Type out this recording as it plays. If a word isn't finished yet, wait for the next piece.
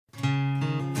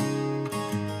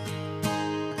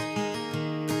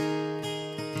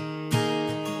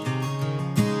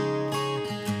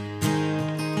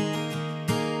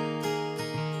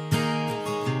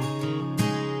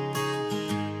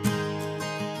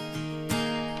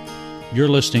You're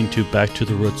listening to Back to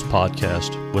the Roots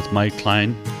podcast with Mike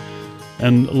Klein.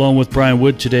 And along with Brian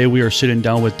Wood today, we are sitting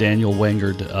down with Daniel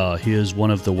Wengerd. He is one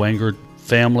of the Wengerd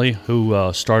family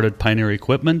who started Pioneer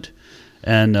Equipment.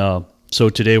 And so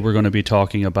today we're going to be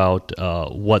talking about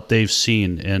what they've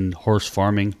seen in horse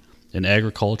farming, in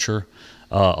agriculture,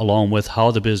 along with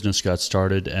how the business got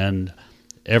started and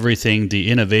everything,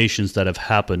 the innovations that have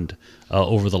happened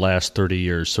over the last 30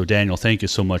 years. So Daniel, thank you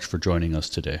so much for joining us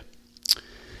today.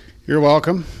 You're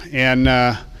welcome, and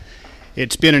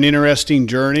it's been an interesting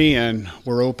journey, and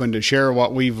we're open to share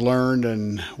what we've learned,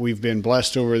 and we've been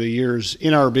blessed over the years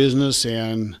in our business,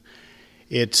 and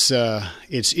it's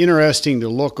interesting to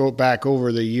look back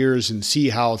over the years and see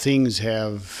how things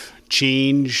have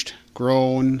changed,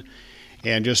 grown,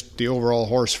 and just the overall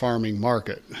horse farming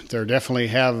market. There definitely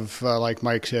have, like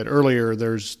Mike said earlier,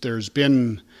 there's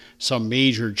been some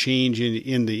major change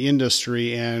in the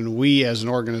industry, and we as an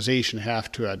organization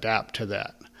have to adapt to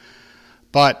that.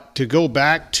 But to go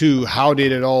back to how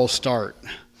did it all start,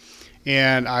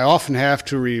 and I often have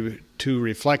to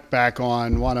reflect back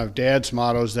on one of Dad's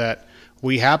mottos that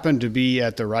we happen to be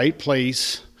at the right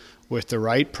place with the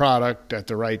right product at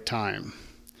the right time.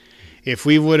 If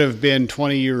we would have been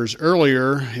 20 years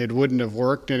earlier, it wouldn't have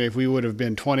worked. And if we would have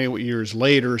been 20 years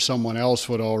later, someone else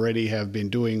would already have been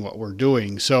doing what we're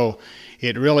doing. So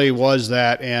it really was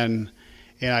that. And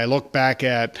I look back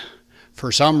at,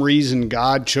 for some reason,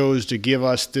 God chose to give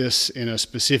us this in a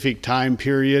specific time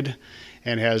period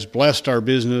and has blessed our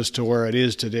business to where it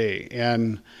is today.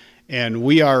 And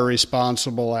we are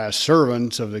responsible as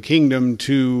servants of the kingdom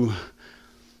to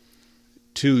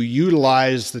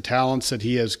utilize the talents that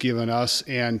he has given us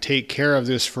and take care of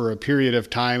this for a period of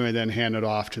time and then hand it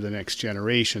off to the next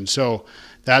generation. So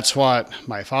that's what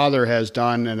my father has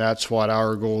done, and that's what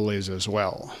our goal is as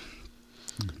well.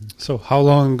 So how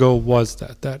long ago was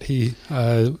that he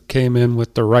came in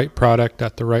with the right product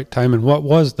at the right time, and what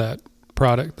was that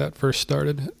product that first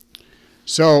started?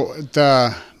 So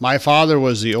my father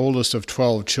was the oldest of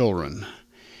 12 children.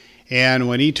 And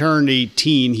when he turned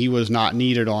 18, he was not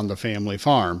needed on the family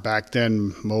farm. Back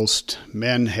then, most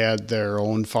men had their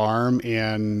own farm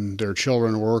and their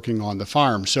children were working on the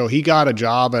farm. So he got a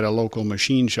job at a local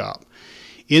machine shop.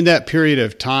 In that period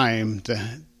of time,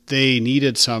 they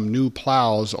needed some new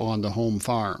plows on the home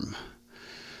farm.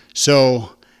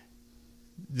 So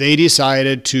they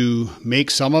decided to make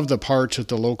some of the parts at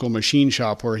the local machine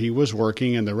shop where he was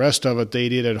working, and the rest of it they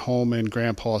did at home in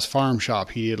Grandpa's farm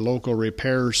shop. He did local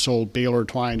repairs, sold baler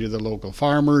twine to the local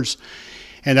farmers,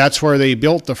 and that's where they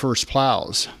built the first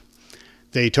plows.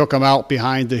 They took them out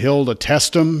behind the hill to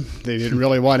test them. They didn't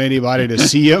really want anybody to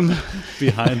see them.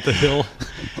 Behind the hill.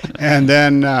 And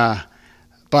then,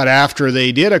 but after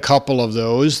they did a couple of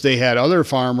those, they had other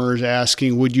farmers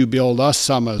asking, would you build us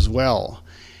some as well?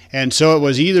 And so it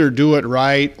was either do it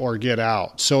right or get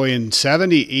out. So in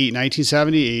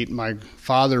 1978, my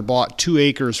father bought 2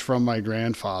 acres from my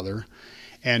grandfather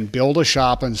and built a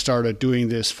shop and started doing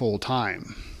this full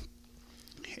time.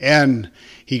 And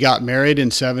he got married in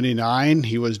 79.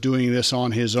 He was doing this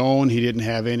on his own. He didn't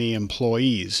have any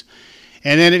employees.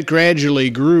 And then it gradually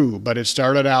grew, but it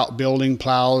started out building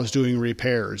plows, doing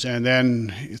repairs. And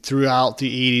then throughout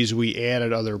the 80s, we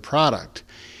added other product.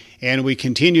 And we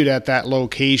continued at that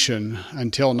location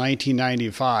until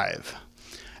 1995.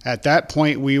 At that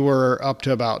point, we were up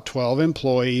to about 12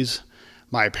 employees.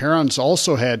 My parents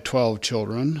also had 12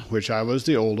 children, which I was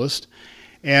the oldest.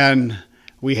 And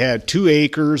we had 2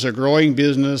 acres, a growing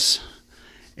business,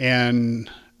 and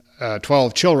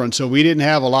 12 children. So we didn't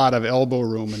have a lot of elbow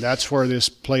room. And that's where this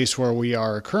place where we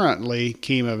are currently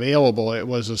came available. It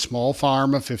was a small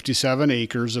farm of 57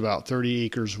 acres, about 30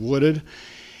 acres wooded.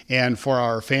 And for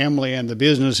our family and the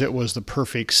business, it was the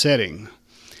perfect setting.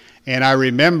 And I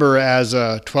remember as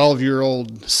a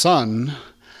 12-year-old son,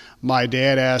 my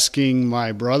dad asking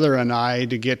my brother and I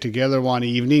to get together one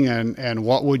evening and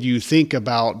what would you think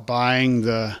about buying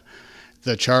the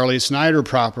Charlie Snyder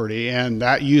property? And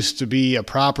that used to be a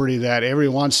property that every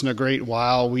once in a great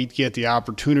while we'd get the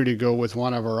opportunity to go with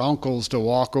one of our uncles to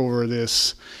walk over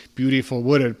this beautiful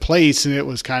wooded place, and it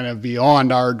was kind of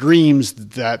beyond our dreams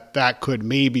that could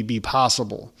maybe be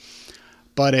possible.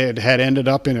 But it had ended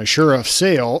up in a sheriff's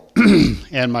sale,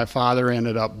 and my father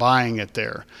ended up buying it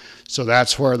there. So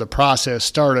that's where the process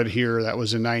started here. That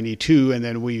was in 92, and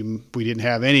then we didn't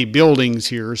have any buildings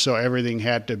here, so everything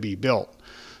had to be built.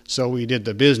 So we did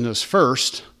the business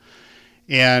first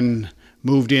and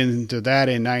moved into that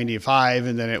in 95,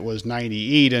 and then it was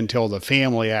 98 until the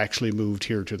family actually moved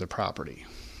here to the property.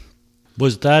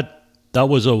 Was that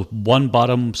was a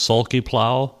one-bottom sulky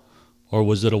plow, or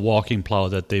was it a walking plow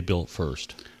that they built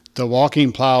first? The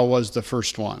walking plow was the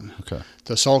first one. Okay.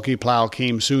 The sulky plow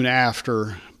came soon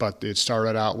after, but it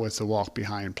started out with the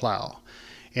walk-behind plow.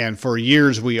 And for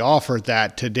years we offered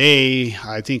that. Today,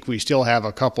 I think we still have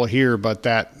a couple here, but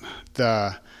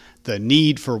the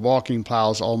need for walking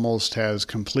plows almost has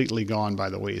completely gone by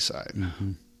the wayside.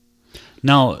 Mm-hmm.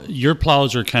 Now, your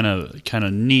plows are kind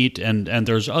of neat, and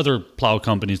there's other plow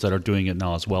companies that are doing it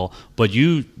now as well. But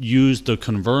you use the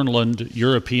Convernland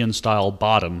European-style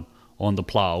bottom on the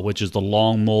plow, which is the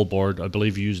long moldboard. I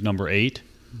believe you use number 8.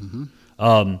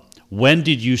 Mm-hmm. When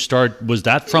did you start? Was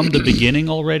that from the beginning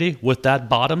already with that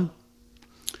bottom?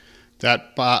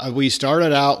 We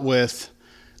started out with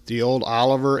the old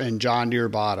Oliver and John Deere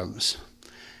bottoms.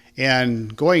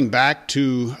 And going back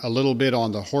to a little bit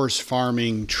on the horse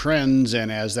farming trends and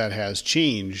as that has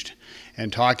changed,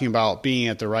 and talking about being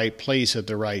at the right place at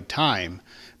the right time,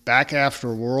 back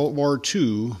after World War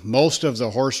II, most of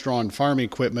the horse-drawn farm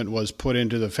equipment was put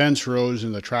into the fence rows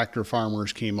and the tractor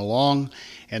farmers came along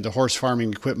and the horse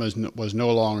farming equipment was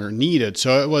no longer needed.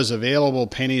 So it was available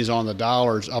pennies on the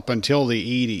dollars up until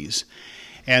the 80s.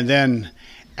 And then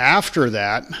after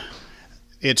that,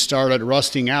 it started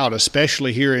rusting out,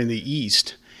 especially here in the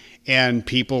East, and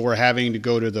people were having to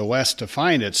go to the West to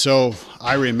find it. So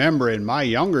I remember in my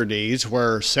younger days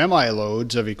where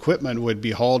semi-loads of equipment would be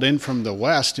hauled in from the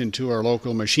West into our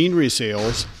local machinery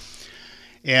sales,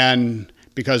 and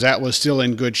because that was still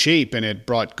in good shape and it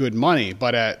brought good money.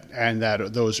 But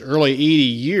those early 80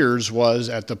 years was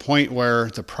at the point where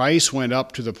the price went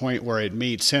up to the point where it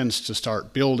made sense to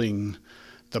start building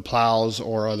the plows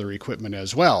or other equipment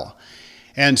as well.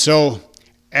 And so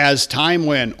as time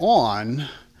went on,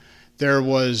 there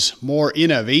was more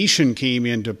innovation came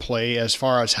into play as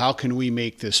far as how can we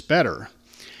make this better.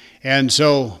 And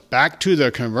so back to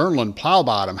the Convernland plow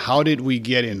bottom, how did we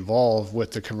get involved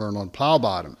with the Convernland plow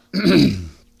bottom?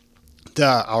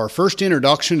 Our first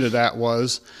introduction to that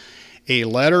was a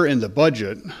letter in the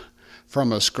budget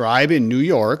from a scribe in New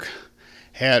York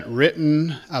had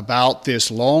written about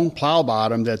this long plow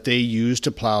bottom that they used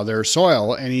to plow their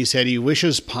soil. And he said he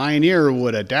wishes Pioneer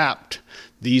would adapt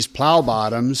these plow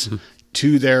bottoms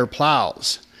to their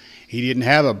plows. He didn't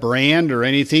have a brand or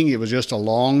anything. It was just a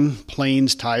long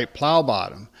plains type plow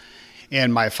bottom.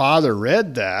 And my father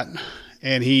read that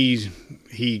and he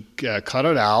cut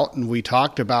it out, and we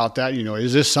talked about that.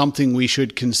 Is this something we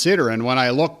should consider? And when I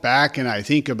look back and I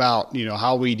think about,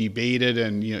 how we debated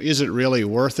and, is it really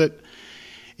worth it?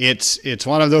 It's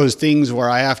one of those things where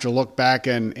I have to look back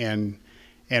and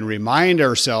remind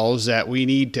ourselves that we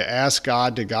need to ask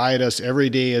God to guide us every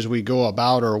day as we go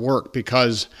about our work,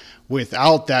 because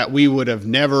without that, we would have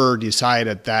never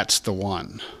decided that's the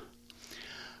one.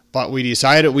 But we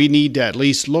decided we need to at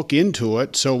least look into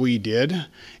it, so we did,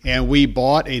 and we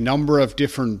bought a number of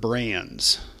different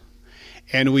brands.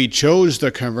 And we chose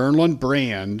the Convernland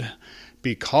brand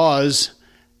because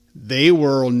they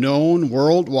were known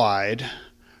worldwide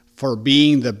for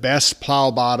being the best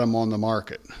plow bottom on the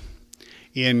market.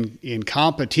 In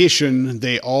competition,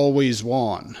 they always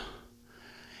won.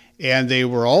 And they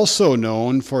were also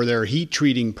known for their heat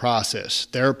treating process.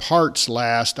 Their parts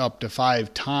last up to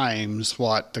 5 times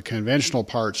what the conventional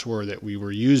parts were that we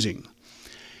were using.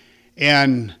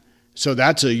 And so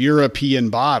that's a European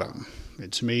bottom.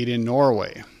 It's made in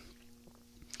Norway.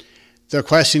 The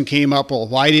question came up, well,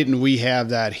 why didn't we have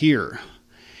that here?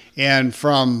 And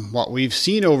from what we've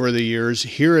seen over the years,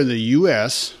 here in the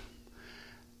U.S.,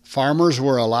 farmers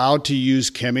were allowed to use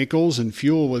chemicals and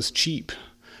fuel was cheap.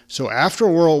 So after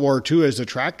World War II, as the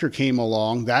tractor came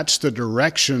along, that's the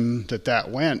direction that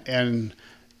went. And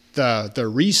the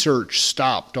research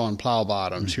stopped on plow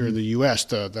bottoms here in the U.S.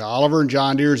 The Oliver and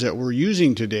John Deeres that we're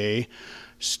using today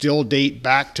still date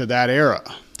back to that era.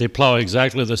 They plow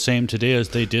exactly the same today as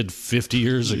they did 50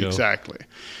 years ago. Exactly.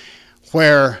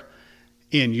 Where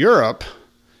in Europe,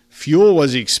 fuel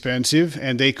was expensive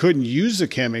and they couldn't use the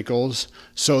chemicals,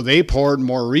 so they poured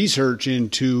more research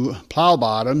into plow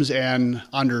bottoms and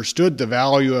understood the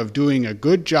value of doing a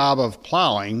good job of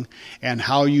plowing and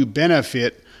how you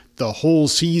benefit the whole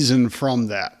season from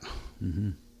that.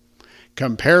 Mm-hmm.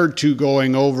 Compared to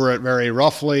going over it very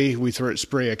roughly, we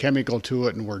spray a chemical to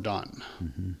it and we're done.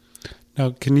 Mm-hmm.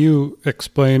 Now, can you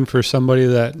explain for somebody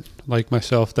that, like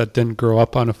myself, that didn't grow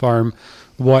up on a farm,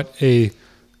 what a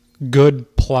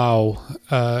good plow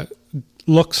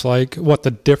looks like, what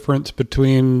the difference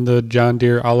between the John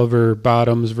Deere Oliver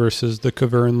bottoms versus the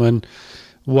Convernland,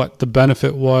 what the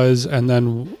benefit was, and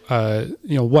then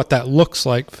what that looks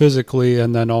like physically,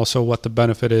 and then also what the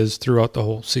benefit is throughout the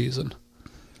whole season?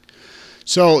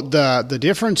 So the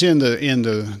difference in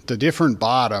the different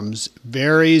bottoms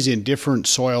varies in different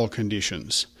soil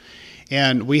conditions.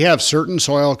 And we have certain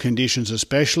soil conditions,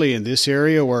 especially in this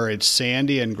area where it's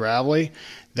sandy and gravelly,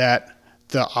 that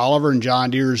the Oliver and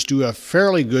John Deeres do a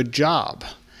fairly good job.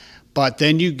 But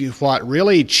then what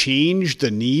really changed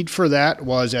the need for that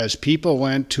was as people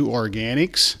went to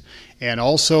organics and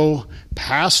also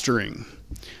pasturing.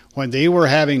 When they were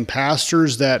having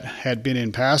pastures that had been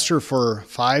in pasture for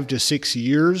 5 to 6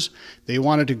 years, they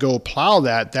wanted to go plow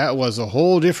that. That was a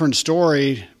whole different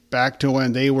story back to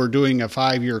when they were doing a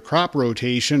 5-year crop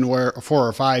rotation, where 4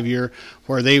 or 5 year,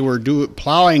 where they were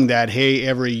plowing that hay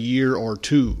every year or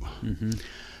two. Mm-hmm.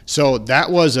 So that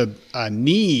was a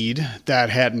need that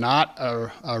had not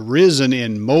arisen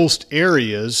in most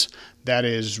areas that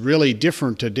is really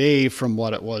different today from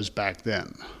what it was back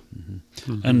then.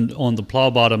 Mm-hmm. Mm-hmm. And on the plow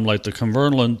bottom, like the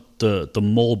Converland, the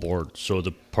moldboard, so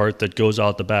the part that goes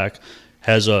out the back,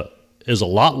 is a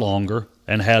lot longer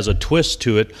and has a twist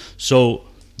to it. So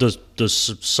the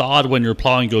sod, when you're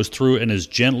plowing, goes through and is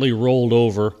gently rolled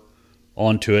over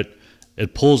onto it.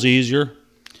 It pulls easier,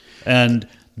 and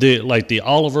the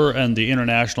Oliver and the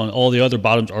International and all the other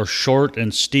bottoms are short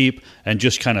and steep and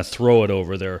just kind of throw it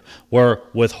over there. Where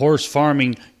with horse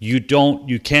farming, you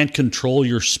can't control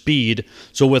your speed.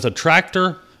 So with a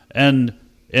tractor and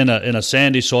in a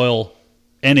sandy soil,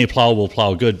 any plow will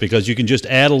plow good because you can just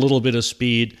add a little bit of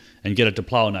speed and get it to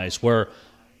plow nice. Where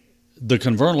the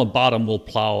Converland bottom will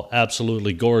plow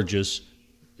absolutely gorgeous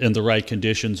in the right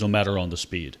conditions, no matter on the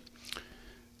speed.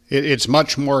 It's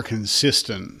much more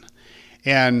consistent.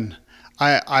 And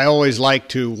I always like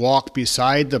to walk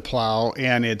beside the plow,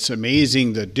 and it's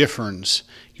amazing the difference.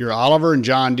 Your Oliver and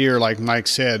John Deere, like Mike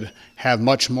said, have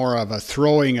much more of a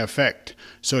throwing effect.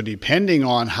 So depending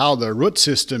on how the root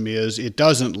system is, it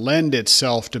doesn't lend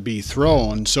itself to be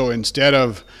thrown. So instead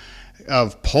of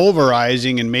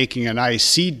pulverizing and making a nice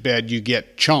seed bed, you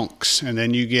get chunks, and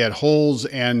then you get holes,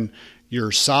 and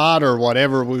your sod or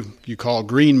whatever you call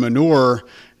green manure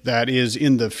that is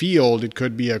in the field, it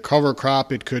could be a cover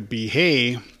crop, it could be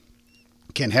hay,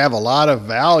 can have a lot of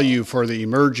value for the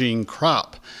emerging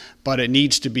crop. But it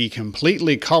needs to be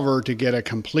completely covered to get a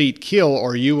complete kill,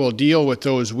 or you will deal with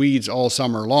those weeds all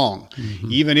summer long.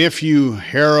 Mm-hmm. Even if you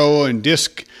harrow and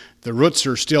disc, the roots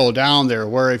are still down there,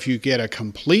 where if you get a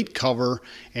complete cover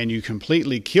and you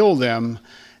completely kill them,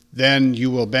 then you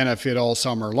will benefit all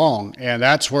summer long. And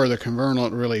that's where the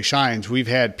Converland really shines. We've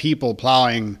had people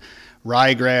plowing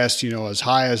ryegrass, as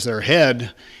high as their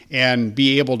head, and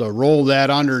be able to roll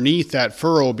that underneath that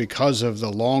furrow because of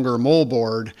the longer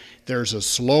moldboard. There's a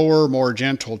slower, more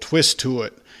gentle twist to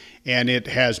it, and it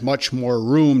has much more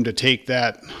room to take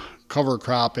that cover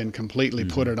crop and completely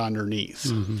put it underneath.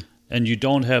 Mm-hmm. And you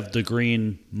don't have the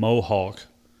green mohawk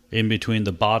in between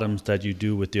the bottoms that you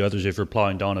do with the others if you're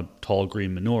plowing down a tall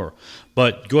green manure.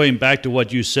 But going back to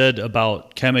what you said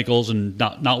about chemicals and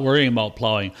not worrying about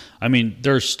plowing, I mean,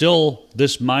 there's still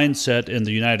this mindset in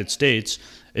the United States.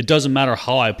 It doesn't matter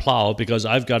how I plow because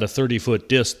I've got a 30-foot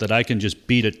disc that I can just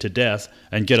beat it to death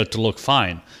and get it to look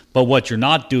fine. But what you're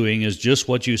not doing is just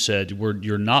what you said.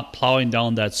 You're not plowing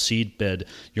down that seed bed.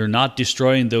 You're not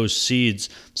destroying those seeds.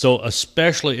 So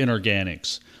especially in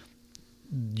organics,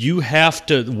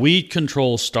 weed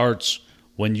control starts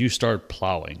when you start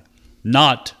plowing,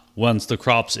 not once the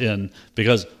crop's in,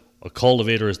 because a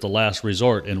cultivator is the last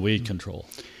resort in weed control.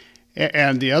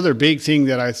 And the other big thing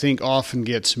that I think often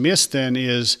gets missed then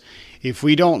is if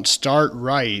we don't start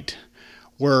right,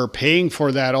 we're paying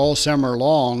for that all summer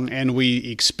long, and we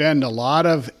expend a lot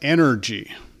of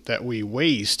energy that we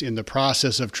waste in the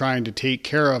process of trying to take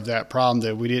care of that problem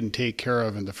that we didn't take care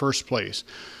of in the first place.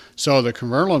 So the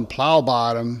Converland plow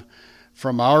bottom,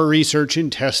 from our research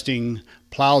and testing,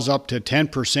 plows up to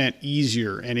 10%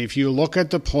 easier. And if you look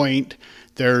at the point,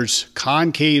 there's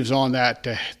concaves on that.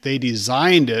 They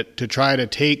designed it to try to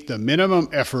take the minimum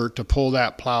effort to pull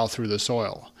that plow through the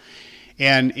soil.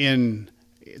 And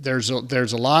there's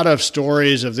a lot of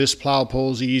stories of this plow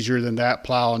pulls easier than that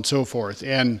plow and so forth.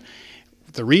 And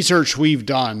the research we've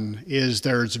done is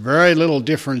there's very little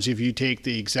difference if you take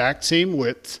the exact same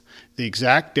width, the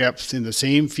exact depth in the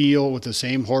same field with the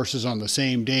same horses on the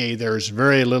same day. There's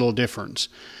very little difference.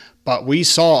 But we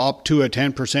saw up to a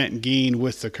 10% gain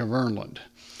with the Converland.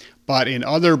 But in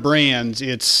other brands,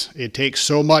 it takes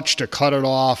so much to cut it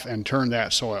off and turn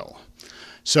that soil.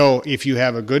 So if you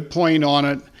have a good point on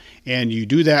it and you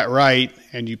do that right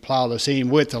and you plow the same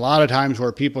width, a lot of times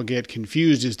where people get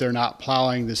confused is they're not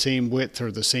plowing the same width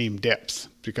or the same depth,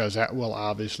 because that will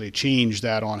obviously change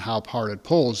that on how hard it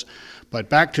pulls. But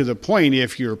back to the point,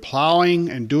 if you're plowing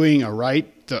and doing the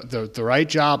right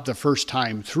job the first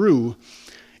time through,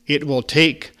 it will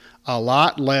take a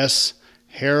lot less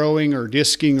harrowing or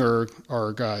disking or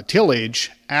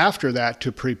tillage after that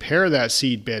to prepare that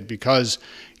seed bed, because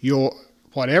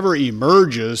whatever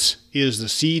emerges is the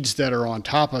seeds that are on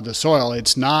top of the soil.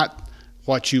 It's not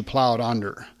what you plowed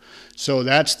under. So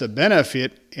that's the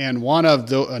benefit. And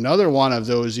another one of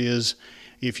those is,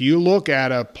 if you look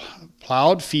at a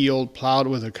plowed field plowed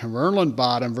with a Cumberland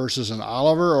bottom versus an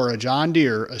Oliver or a John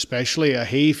Deere, especially a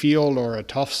hay field or a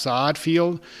tough sod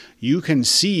field, you can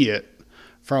see it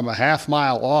from a half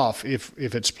mile off if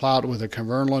it's plowed with a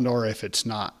Cumberland or if it's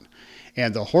not.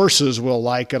 And the horses will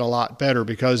like it a lot better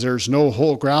because there's no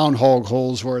whole groundhog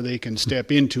holes where they can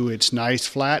step into. It's nice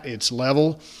flat, it's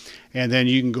level, and then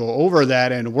you can go over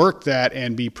that and work that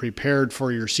and be prepared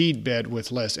for your seed bed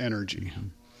with less energy.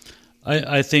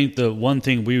 I think the one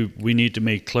thing we need to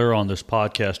make clear on this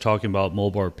podcast talking about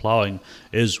moldboard plowing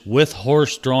is, with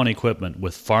horse-drawn equipment,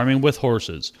 with farming with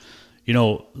horses,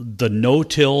 the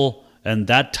no-till and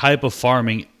that type of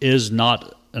farming is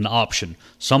not an option.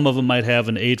 Some of them might have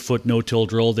an 8-foot no-till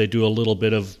drill. They do a little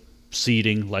bit of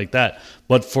seeding like that.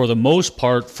 But for the most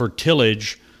part, for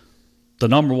tillage, the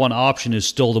number one option is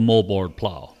still the moldboard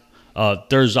plow.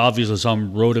 There's obviously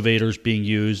some rotavators being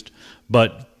used,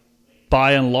 but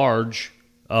by and large,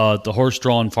 the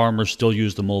horse-drawn farmers still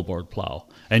use the moldboard plow.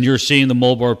 And you're seeing the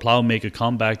moldboard plow make a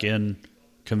comeback in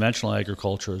conventional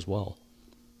agriculture as well.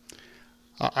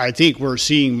 I think we're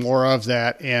seeing more of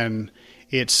that, and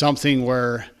it's something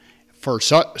where for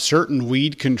certain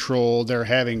weed control, they're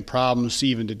having problems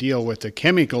even to deal with the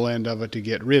chemical end of it to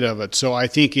get rid of it. So I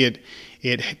think it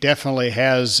definitely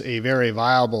has a very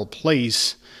viable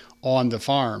place on the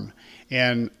farm.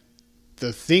 And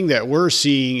the thing that we're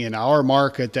seeing in our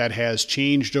market that has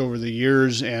changed over the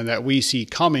years and that we see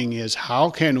coming is, how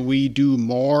can we do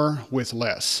more with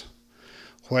less?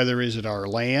 Whether is it our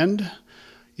land,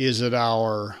 is it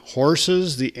our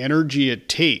horses, the energy it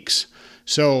takes?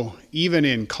 So even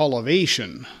in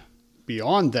cultivation,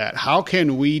 beyond that, how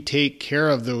can we take care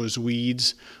of those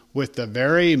weeds with the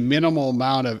very minimal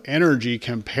amount of energy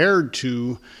compared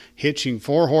to hitching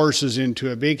 4 horses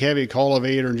into a big heavy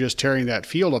cultivator and just tearing that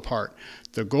field apart?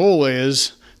 The goal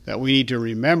is that we need to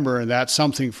remember, and that's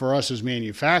something for us as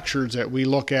manufacturers, that we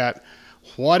look at,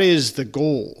 what is the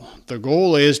goal? The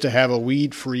goal is to have a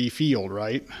weed-free field,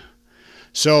 right?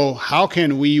 So how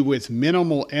can we, with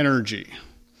minimal energy,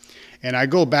 and I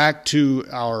go back to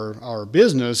our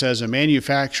business as a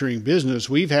manufacturing business,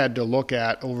 we've had to look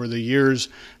at over the years,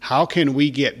 how can we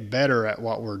get better at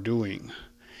what we're doing?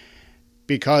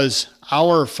 Because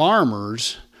our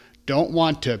farmers don't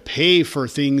want to pay for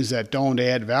things that don't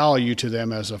add value to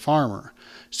them as a farmer.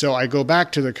 So I go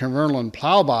back to the Cumberland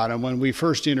plow bottom. When we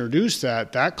first introduced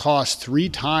that cost 3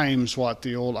 times what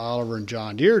the old Oliver and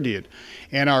John Deere did.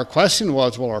 And our question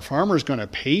was, well, are farmers going to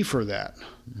pay for that?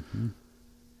 Mm-hmm.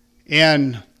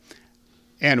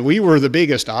 And we were the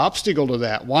biggest obstacle to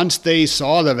that. Once they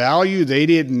saw the value, they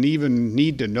didn't even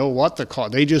need to know what the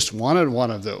cost. They just wanted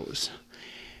one of those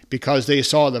because they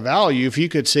saw the value. If you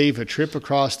could save a trip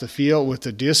across the field with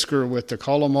the disc or with the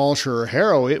column mulcher or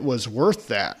harrow, it was worth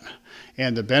that.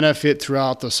 And the benefit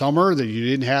throughout the summer, that you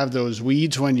didn't have those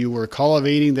weeds when you were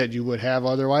cultivating that you would have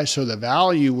otherwise. So the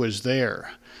value was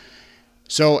there.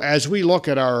 So as we look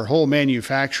at our whole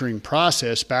manufacturing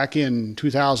process, back in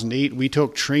 2008, we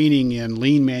took training in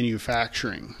lean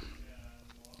manufacturing.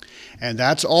 And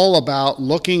that's all about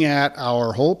looking at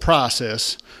our whole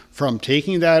process from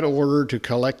taking that order to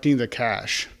collecting the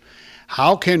cash.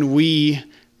 How can we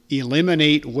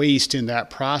eliminate waste in that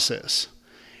process?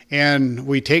 And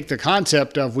we take the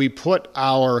concept of, we put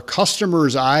our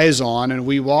customers' eyes on and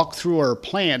we walk through our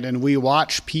plant and we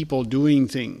watch people doing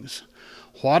things.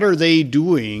 What are they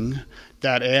doing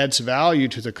that adds value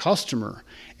to the customer?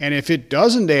 And if it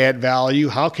doesn't add value,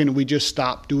 how can we just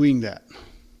stop doing that?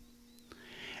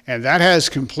 And that has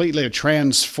completely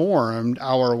transformed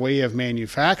our way of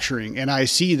manufacturing. And I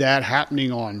see that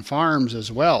happening on farms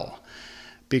as well.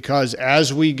 Because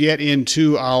as we get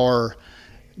into our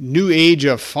new age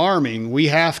of farming, we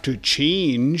have to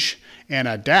change and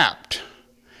adapt.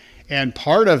 And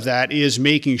part of that is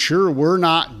making sure we're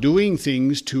not doing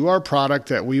things to our product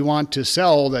that we want to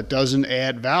sell that doesn't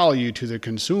add value to the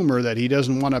consumer that he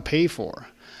doesn't want to pay for.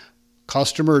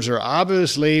 Customers are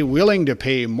obviously willing to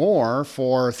pay more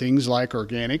for things like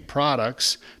organic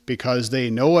products because they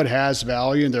know it has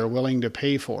value and they're willing to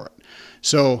pay for it.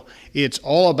 So it's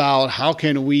all about, how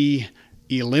can we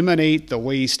eliminate the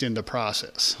waste in the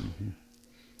process. Mm-hmm.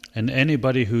 And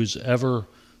anybody who's ever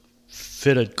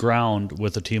fitted ground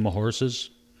with a team of horses,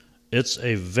 it's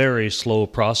a very slow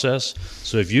process.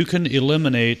 So if you can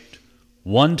eliminate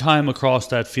one time across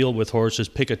that field with horses,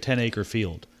 pick a 10-acre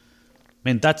field. I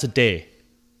mean, that's a day.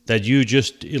 that you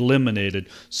just eliminated.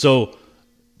 So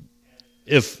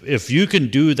if you can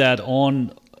do that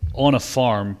on a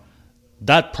farm,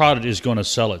 that product is going to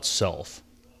sell itself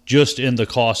just in the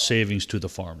cost savings to the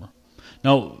farmer.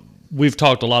 Now, we've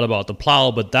talked a lot about the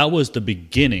plow, but that was the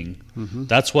beginning. Mm-hmm.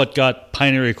 That's what got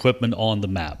Pioneer Equipment on the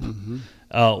map. Mm-hmm.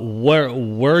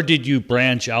 Where did you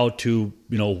branch out to?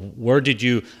 Where did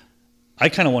you? I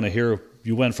kind of want to hear.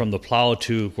 You went from the plow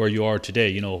to where you are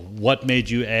today. What made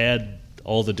you add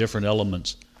all the different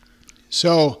elements?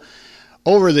 So,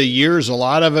 over the years, a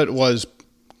lot of it was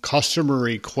customer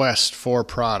request for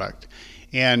product.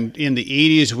 And in the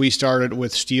 80s, we started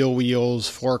with steel wheels,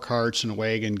 fork carts, and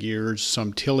wagon gears,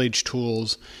 some tillage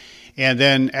tools. And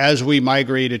then as we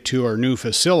migrated to our new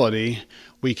facility,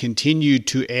 we continued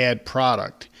to add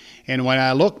product. And when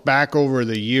I look back over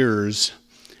the years,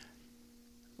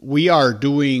 we are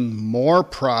doing more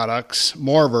products,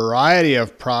 more variety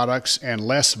of products, and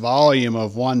less volume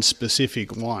of one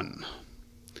specific one.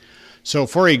 So,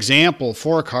 for example,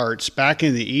 fork carts, back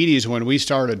in the 80s when we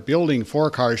started building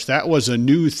fork carts, that was a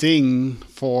new thing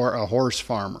for a horse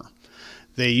farmer.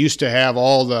 They used to have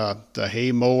all the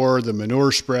hay mower, the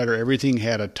manure spreader, everything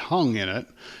had a tongue in it.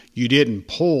 You didn't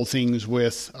pull things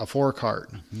with a fork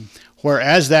cart. Mm-hmm.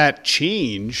 Whereas that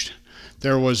changed,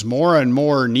 there was more and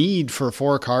more need for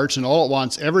fork carts, and all at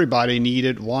once everybody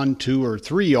needed 1, 2, or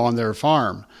 3 on their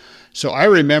farm. So I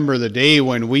remember the day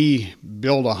when we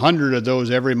built 100 of those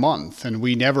every month, and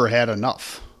we never had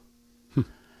enough.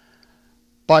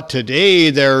 But today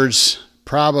there's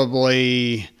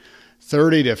probably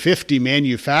 30 to 50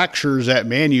 manufacturers that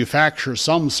manufacture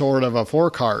some sort of a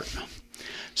fork cart.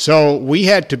 So we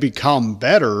had to become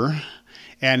better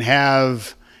and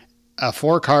have a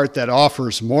fork cart that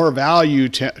offers more value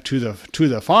to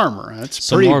the farmer. That's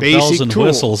some pretty more basic bells and tool.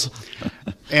 Whistles.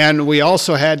 And we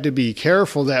also had to be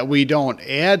careful that we don't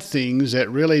add things that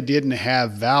really didn't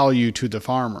have value to the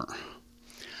farmer.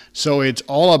 So it's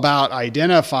all about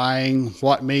identifying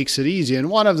what makes it easy. And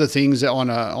one of the things that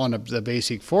on the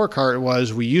basic fork cart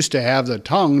was we used to have the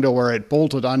tongue to where it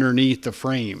bolted underneath the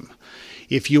frame.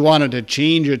 If you wanted to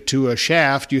change it to a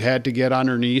shaft, you had to get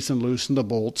underneath and loosen the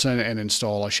bolts and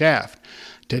install a shaft.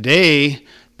 Today,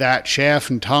 that shaft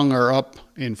and tongue are up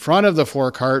in front of the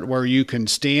fork cart where you can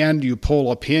stand, you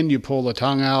pull a pin, you pull the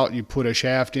tongue out, you put a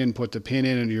shaft in, put the pin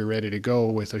in, and you're ready to go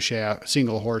with a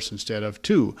single horse instead of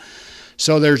 2.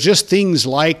 So there's just things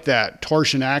like that.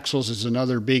 Torsion axles is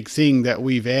another big thing that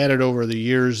we've added over the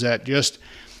years that just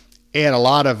add a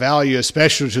lot of value,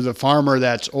 especially to the farmer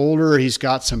that's older. He's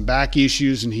got some back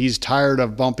issues and he's tired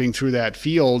of bumping through that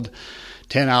field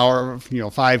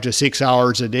 5 to 6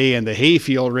 hours a day in the hay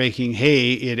field raking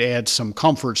hay. It adds some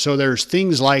comfort. So there's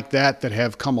things like that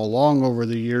have come along over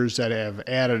the years that have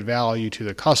added value to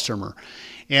the customer.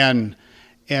 And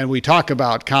we talk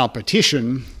about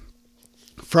competition.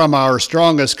 From our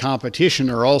strongest competition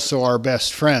are also our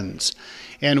best friends.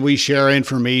 And we share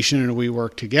information and we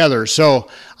work together. So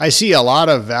I see a lot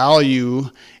of value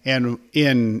in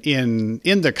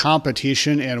the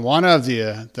competition. And one of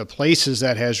the places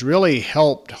that has really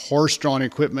helped horse-drawn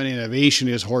equipment innovation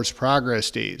is Horse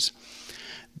Progress Days.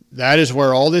 That is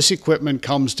where all this equipment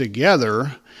comes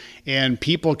together and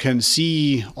people can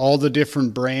see all the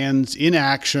different brands in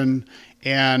action,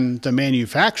 and the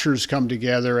manufacturers come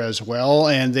together as well,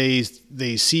 and they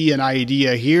see an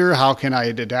idea here, how can I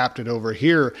adapt it over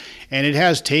here? And it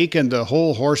has taken the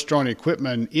whole horse-drawn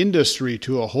equipment industry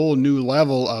to a whole new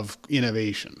level of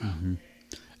innovation. Mm-hmm.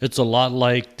 It's a lot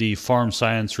like the Farm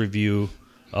Science Review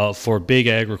for big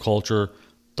agriculture.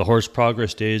 The Horse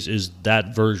Progress Days is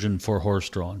that version for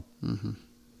horse-drawn. Mm-hmm.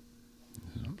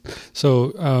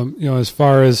 So, as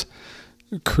far as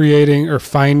creating or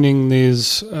finding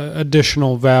these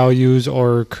additional values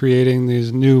or creating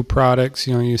these new products,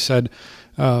 you said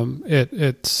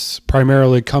it's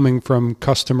primarily coming from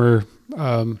customer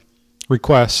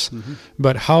requests, mm-hmm.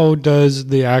 But how does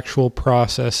the actual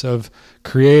process of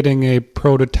creating a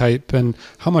prototype and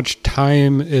how much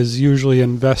time is usually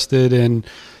invested in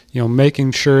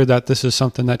making sure that this is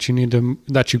something that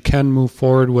you can move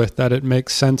forward with, that it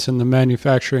makes sense in the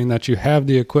manufacturing, that you have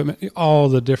the equipment, all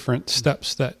the different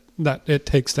steps that it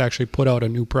takes to actually put out a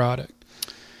new product?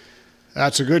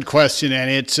 That's a good question,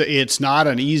 and it's not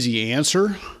an easy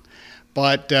answer.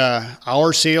 But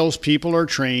our salespeople are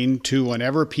trained to,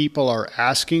 whenever people are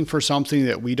asking for something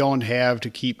that we don't have, to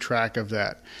keep track of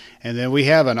that. And then we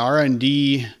have an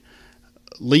R&D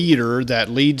leader that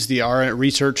leads the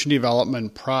research and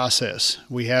development process.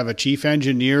 We have a chief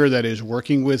engineer that is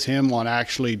working with him on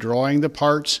actually drawing the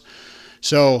parts.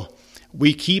 So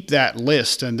we keep that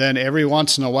list, and then every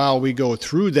once in a while we go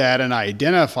through that and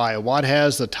identify what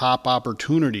has the top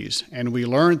opportunities. And we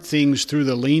learn things through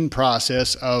the lean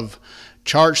process of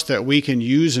charts that we can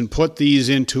use and put these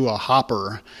into a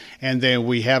hopper. And then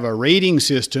we have a rating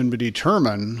system to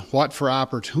determine what for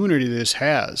opportunity this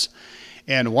has.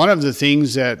 And one of the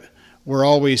things that we're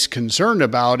always concerned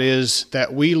about is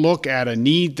that we look at a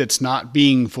need that's not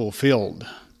being fulfilled.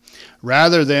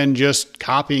 Rather than just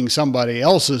copying somebody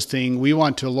else's thing, we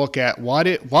want to look at what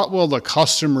will the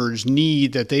customers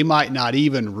need that they might not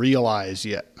even realize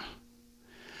yet.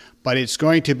 But it's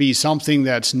going to be something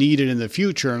that's needed in the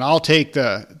future. And I'll take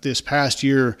this past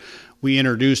year, we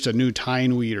introduced a new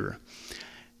tine weeder.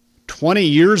 20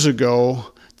 years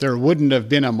ago, there wouldn't have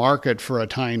been a market for a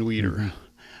tine weeder. Mm-hmm.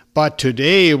 But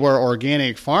today, where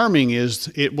organic farming is,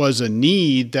 it was a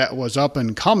need that was up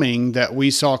and coming that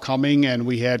we saw coming, and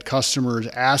we had customers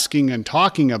asking and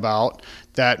talking about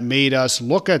that made us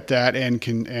look at that and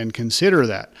consider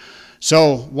that.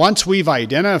 So once we've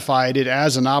identified it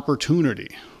as an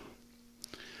opportunity,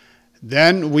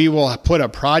 then we will put a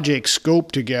project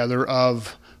scope together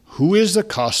of who is the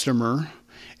customer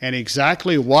and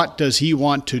exactly what does he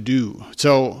want to do.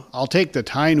 So I'll take the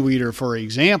tine weeder for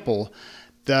example.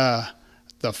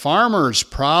 The farmer's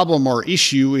problem or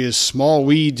issue is small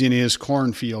weeds in his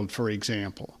cornfield, for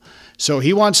example. So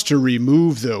he wants to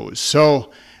remove those.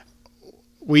 So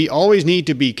we always need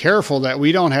to be careful that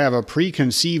we don't have a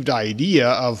preconceived idea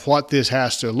of what this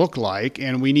has to look like,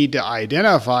 and we need to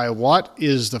identify what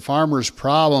is the farmer's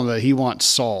problem that he wants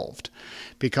solved.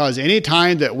 Because any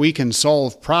time that we can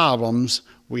solve problems,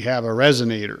 we have a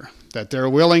resonator that they're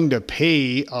willing to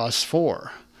pay us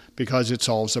for, because it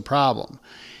solves a problem.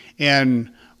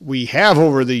 And we have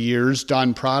over the years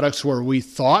done products where we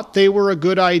thought they were a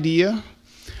good idea,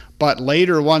 but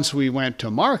later once we went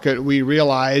to market, we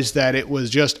realized that it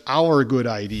was just our good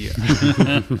idea.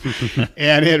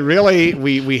 And it really,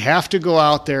 we have to go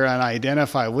out there and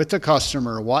identify with the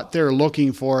customer what they're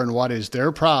looking for and what is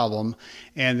their problem,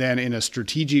 and then in a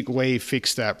strategic way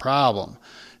fix that problem.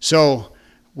 So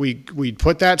we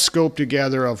put that scope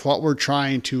together of what we're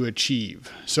trying to achieve.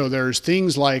 So there's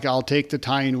things like, I'll take the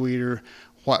tine weeder,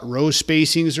 what row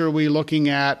spacings are we looking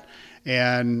at,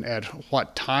 and at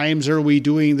what times are we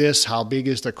doing this, how big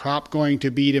is the crop going to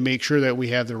be to make sure that we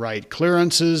have the right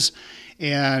clearances,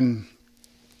 and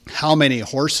how many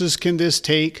horses can this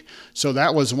take. So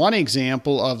that was one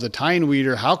example of the tine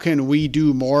weeder. How can we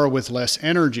do more with less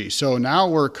energy? So now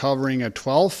we're covering a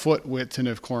 12-foot width in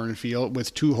a cornfield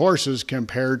with 2 horses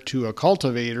compared to a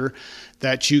cultivator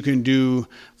that you can do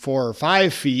 4 or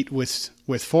 5 feet with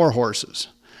 4 horses.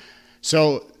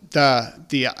 So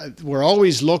we're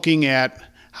always looking at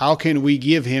how can we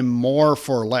give him more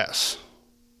for less.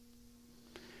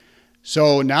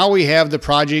 So now we have the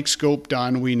project scope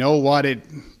done. We know what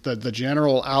the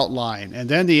general outline, and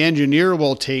then the engineer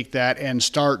will take that and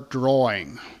start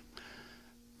drawing.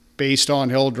 Based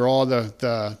on, he'll draw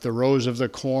the rows of the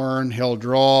corn, he'll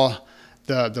draw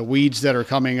the weeds that are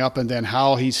coming up, and then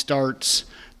how he starts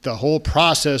the whole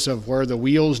process of where the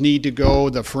wheels need to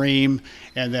go, the frame,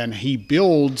 and then he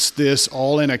builds this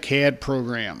all in a CAD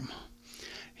program.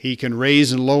 He can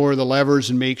raise and lower the levers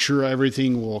and make sure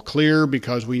everything will clear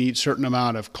because we need a certain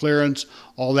amount of clearance.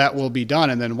 All that will be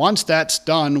done. And then once that's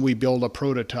done, we build a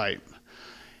prototype.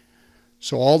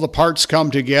 So all the parts come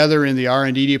together in the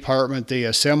R&D department. They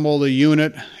assemble the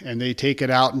unit and they take it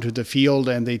out into the field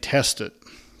and they test it.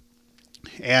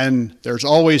 And there's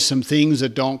always some things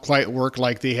that don't quite work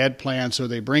like they had planned, so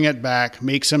they bring it back,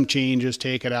 make some changes,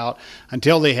 take it out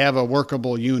until they have a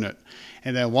workable unit.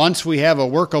 And then once we have a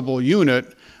workable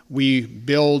unit, we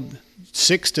build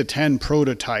 6 to 10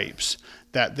 prototypes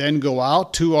that then go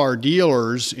out to our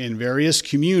dealers in various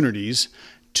communities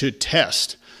to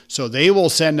test. So they will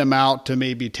send them out to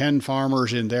maybe 10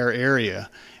 farmers in their area.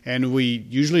 And we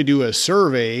usually do a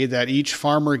survey that each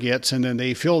farmer gets, and then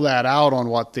they fill that out on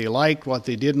what they liked, what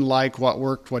they didn't like, what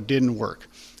worked, what didn't work,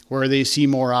 where they see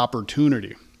more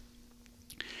opportunity.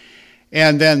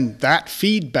 And then that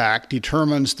feedback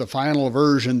determines the final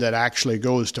version that actually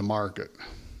goes to market.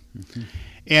 Mm-hmm.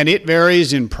 And it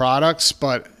varies in products,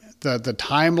 but the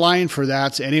timeline for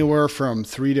that's anywhere from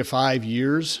 3 to 5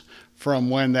 years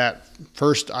from when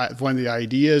the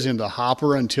idea is in the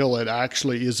hopper until it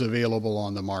actually is available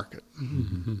on the market.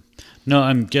 Mm-hmm. No,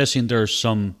 I'm guessing there's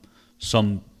some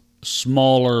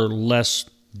smaller, less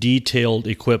detailed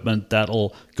equipment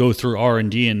that'll go through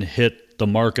R&D and hit the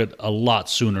market a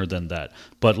lot sooner than that.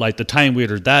 But like the tine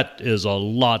weeder, that is a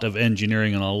lot of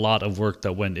engineering and a lot of work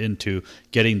that went into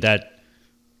getting that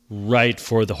right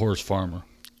for the horse farmer.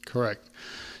 Correct.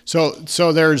 So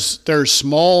there's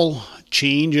small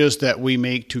changes that we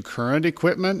make to current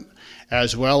equipment,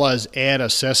 as well as add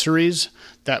accessories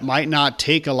that might not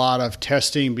take a lot of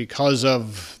testing because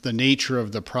of the nature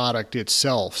of the product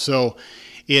itself. So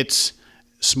it's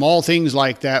small things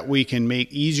like that we can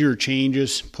make easier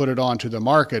changes, put it onto the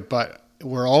market, but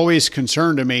we're always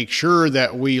concerned to make sure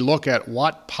that we look at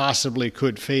what possibly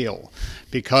could fail,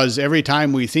 because every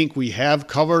time we think we have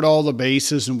covered all the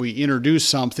bases and we introduce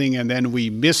something and then we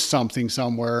miss something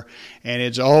somewhere, and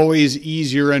it's always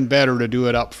easier and better to do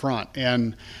it up front.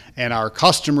 And our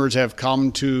customers have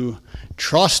come to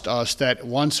trust us that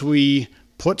once we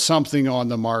put something on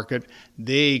the market,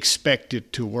 they expect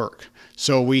it to work.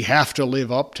 So we have to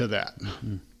live up to that.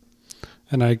 Mm-hmm.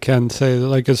 And I can say,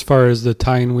 like, as far as the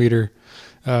tine weeder,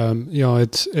 we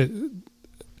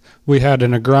had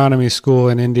an agronomy school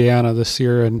in Indiana this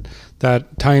year, and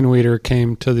that tine weeder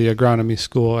came to the agronomy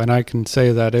school, and I can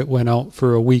say that it went out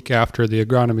for a week after the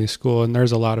agronomy school, and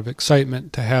there's a lot of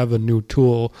excitement to have a new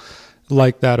tool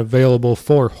like that available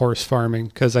for horse farming,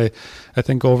 because I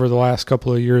think over the last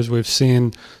couple of years we've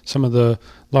seen some of the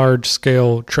large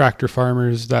scale tractor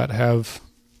farmers that have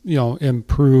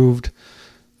improved,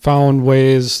 found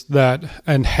ways that,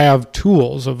 and have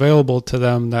tools available to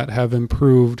them that have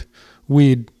improved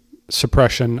weed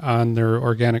suppression on their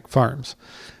organic farms.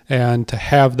 And to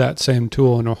have that same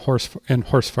tool in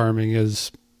horse farming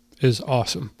is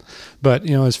awesome. But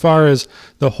as far as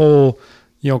the whole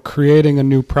creating a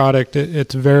new product,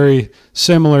 it's very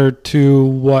similar to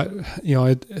what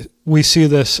we see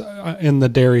this in the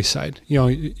dairy side.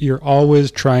 You're always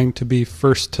trying to be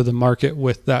first to the market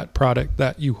with that product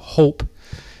that you hope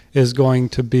is going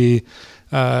to be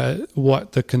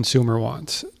what the consumer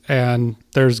wants. And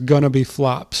there's going to be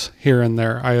flops here and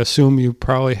there. I assume you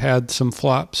probably had some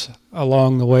flops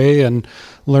along the way and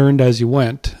learned as you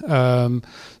went.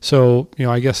 So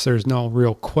I guess there's no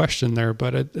real question there,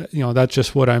 but that's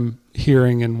just what I'm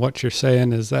hearing, and what you're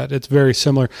saying is that it's very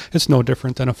similar. It's no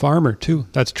different than a farmer too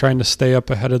that's trying to stay up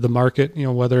ahead of the market,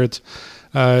 whether it's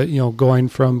going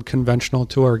from conventional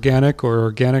to organic, or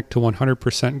organic to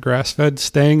 100% grass-fed,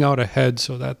 staying out ahead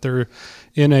so that they're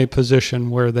in a position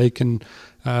where they can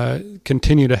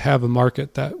continue to have a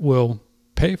market that will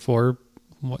pay for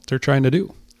what they're trying to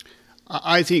do.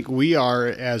 I think we are,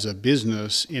 as a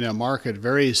business, in a market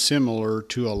very similar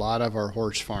to a lot of our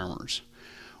horse farmers.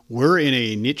 We're in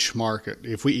a niche market.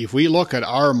 If we look at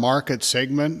our market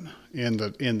segment in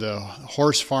the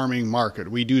horse farming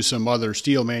market, we do some other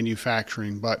steel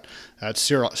manufacturing, but that's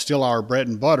still our bread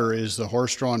and butter is the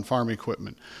horse-drawn farm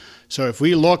equipment. So if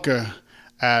we look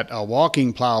at a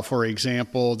walking plow, for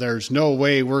example, there's no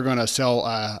way we're going to sell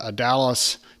a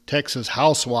Dallas, Texas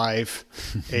housewife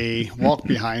a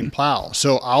walk-behind plow.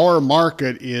 So our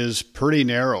market is pretty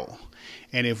narrow.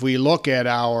 And if we look at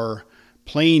our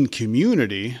plain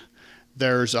community,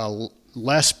 there's a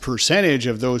less percentage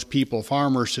of those people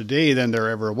farmers today than there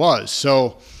ever was.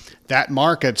 So that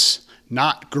market's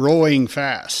not growing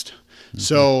fast. Mm-hmm.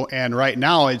 So, and right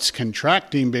now it's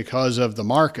contracting because of the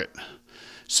market.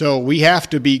 So we have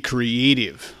to be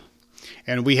creative,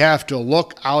 and we have to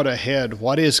look out ahead,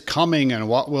 what is coming and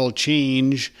what will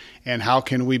change, and how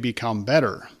can we become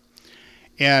better.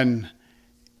 And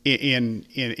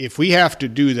if we have to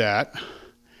do that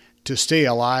to stay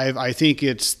alive, I think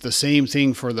it's the same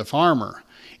thing for the farmer.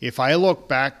 If I look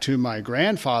back to my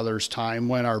grandfather's time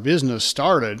when our business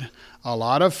started, a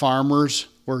lot of farmers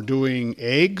were doing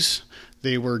eggs,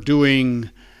 they were doing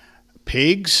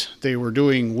pigs, they were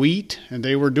doing wheat, and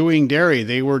they were doing dairy.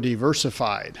 They were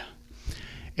diversified.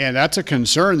 And that's a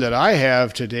concern that I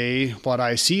have today. What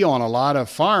I see on a lot of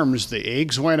farms, the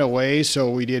eggs went away, so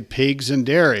we did pigs and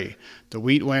dairy. The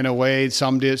wheat went away,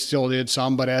 still did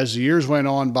some, but as the years went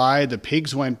on by, the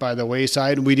pigs went by the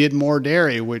wayside, and we did more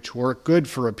dairy, which worked good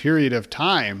for a period of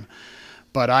time.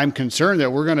 But I'm concerned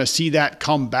that we're going to see that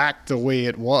come back the way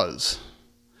it was.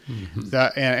 Mm-hmm.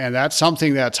 And that's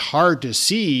something that's hard to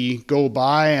see go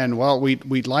by, and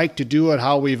we'd like to do it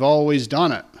how we've always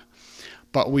done it.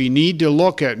 But we need to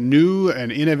look at new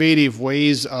and innovative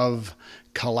ways of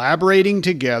collaborating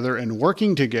together and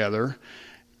working together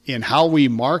in how we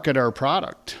market our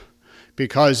product.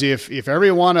 Because if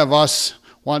every one of us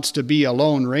wants to be a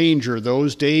lone ranger,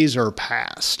 those days are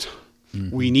past.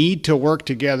 Mm-hmm. We need to work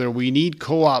together. We need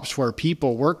co-ops where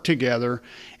people work together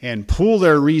and pool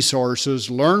their resources,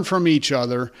 learn from each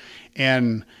other,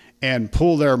 and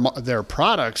pool their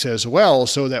products as well,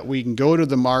 so that we can go to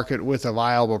the market with a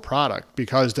viable product.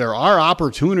 Because there are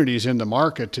opportunities in the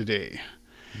market today,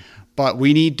 but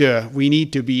we need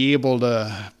to be able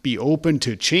to be open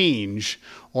to change,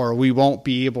 or we won't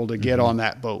be able to get on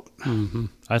that boat. Mm-hmm.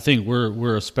 I think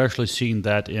we're especially seeing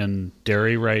that in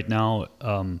dairy right now.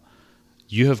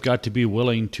 You have got to be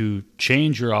willing to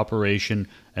change your operation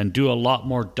and do a lot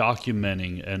more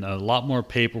documenting and a lot more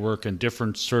paperwork and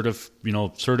different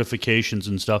certifications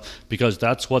and stuff, because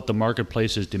that's what the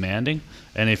marketplace is demanding.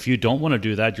 And if you don't want to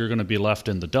do that, you're going to be left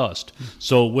in the dust.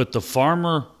 So with the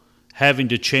farmer having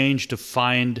to change to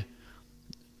find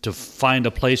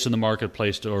a place in the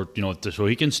marketplace so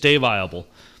he can stay viable,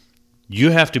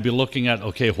 you have to be looking at,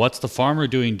 okay, what's the farmer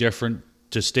doing different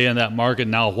to stay in that market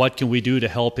now? What can we do to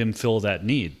help him fill that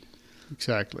need?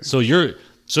 Exactly. So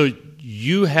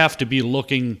you have to be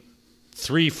looking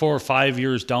 3, 4, 5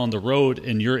 years down the road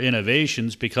in your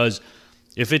innovations, because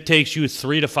if it takes you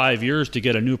 3 to 5 years to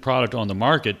get a new product on the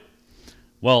market,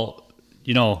 well,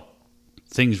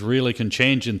 things really can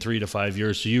change in 3 to 5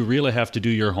 years. So you really have to do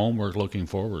your homework looking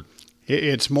forward.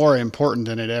 It's more important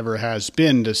than it ever has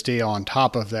been to stay on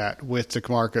top of that with the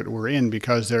market we're in,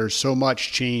 because there's so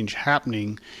much change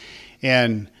happening.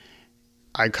 And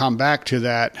I come back to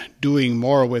that, doing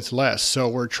more with less. So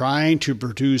we're trying to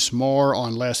produce more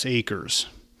on less acres.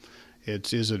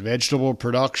 Is it vegetable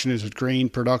production? Is it grain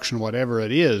production? Whatever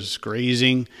it is,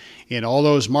 grazing. In all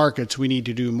those markets, we need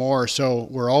to do more. So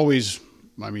we're always,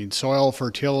 soil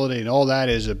fertility and all that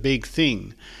is a big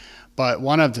thing. But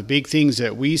one of the big things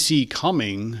that we see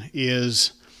coming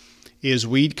is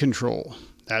weed control.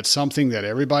 That's something that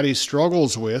everybody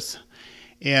struggles with,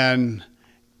 and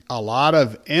a lot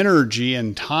of energy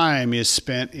and time is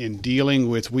spent in dealing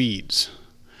with weeds.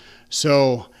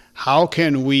 So how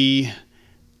can we,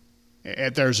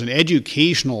 there's an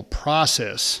educational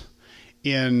process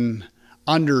in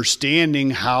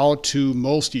understanding how to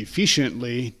most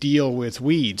efficiently deal with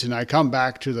weeds. And I come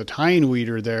back to the tine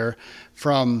weeder there,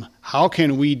 from how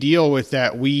can we deal with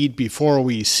that weed before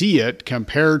we see it,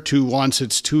 compared to once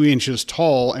it's 2 inches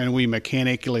tall and we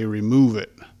mechanically remove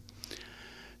it.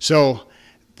 So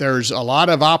there's a lot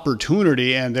of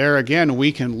opportunity, and there again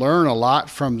we can learn a lot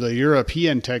from the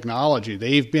European technology.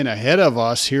 They've been ahead of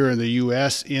us here in the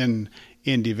U.S. in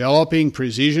developing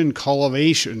precision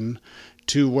cultivation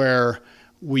to where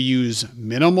we use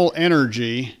minimal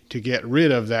energy to get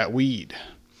rid of that weed.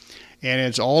 And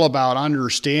it's all about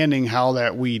understanding how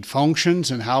that weed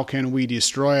functions and how can we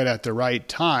destroy it at the right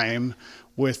time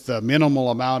with the minimal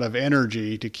amount of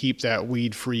energy to keep that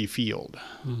weed-free field.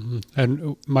 Mm-hmm.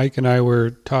 And Mike and I were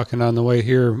talking on the way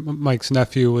here. Mike's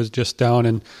nephew was just down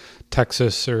in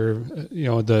Texas, or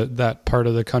that part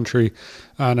of the country,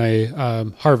 on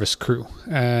a harvest crew,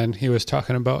 and he was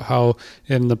talking about how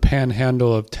in the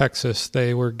panhandle of Texas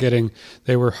they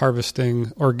were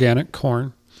harvesting organic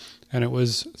corn, and it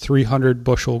was 300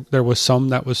 bushel. There was some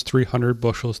that was 300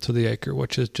 bushels to the acre,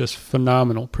 which is just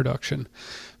phenomenal production.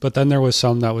 But then there was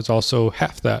some that was also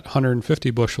half that,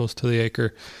 150 bushels to the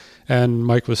acre. And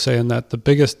Mike was saying that the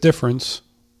biggest difference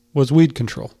was weed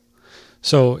control.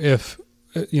 So if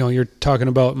you're talking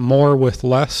about more with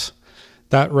less,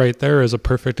 that right there is a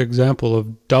perfect example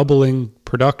of doubling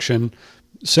production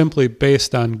simply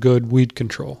based on good weed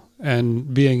control,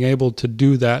 and being able to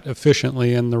do that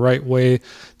efficiently in the right way,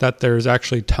 that there's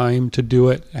actually time to do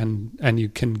it, and you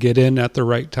can get in at the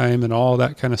right time and all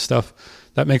that kind of stuff.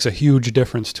 That makes a huge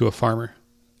difference to a farmer.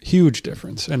 Huge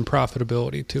difference in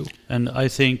profitability too. And I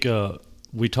think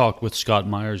we talked with Scott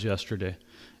Myers yesterday,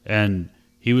 and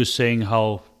he was saying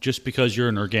how just because you're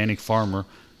an organic farmer,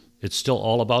 it's still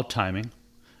all about timing,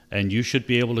 and you should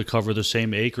be able to cover the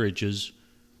same acreages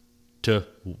to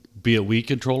be a weed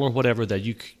control or whatever that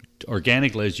you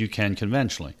organically as you can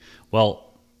conventionally. Well,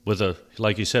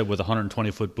 like you said, with a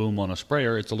 120-foot boom on a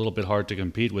sprayer, it's a little bit hard to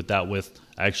compete with that with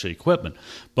actually equipment.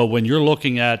 But when you're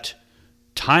looking at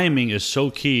timing is so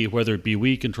key, whether it be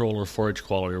weed control or forage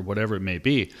quality or whatever it may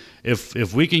be.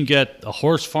 If we can get a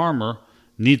horse farmer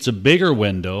needs a bigger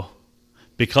window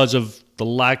because of the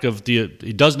lack of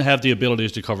he doesn't have the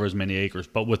abilities to cover as many acres.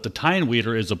 But with the tine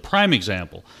weeder is a prime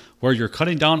example where you're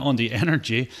cutting down on the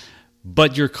energy,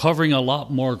 but you're covering a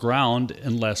lot more ground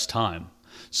in less time.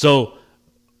 So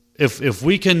if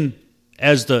we can,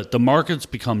 as the markets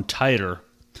become tighter,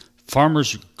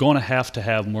 farmers are going to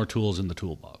have more tools in the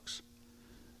toolbox.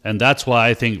 And that's why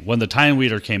I think when the tine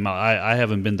weeder came out, I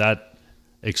haven't been that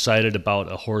excited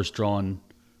about a horse-drawn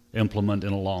implement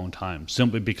in a long time,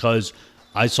 simply because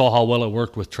I saw how well it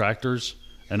worked with tractors,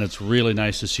 and it's really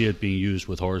nice to see it being used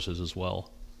with horses as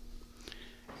well.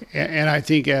 And I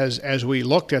think as we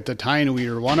looked at the tine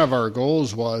weeder, one of our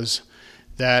goals was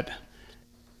that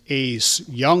a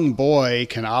young boy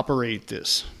can operate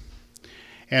this.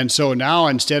 And so now,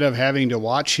 instead of having to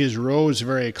watch his rows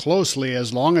very closely,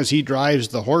 as long as he drives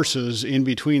the horses in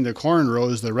between the corn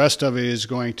rows, the rest of it is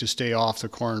going to stay off the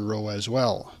corn row as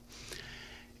well.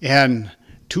 And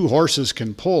 2 horses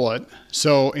can pull it.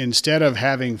 So instead of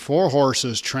having 4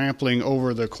 horses trampling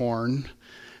over the corn,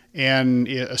 and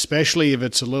especially if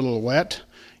it's a little wet,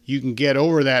 you can get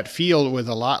over that field with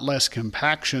a lot less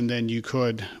compaction than you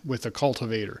could with a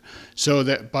cultivator.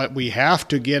 But we have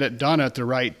to get it done at the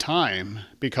right time,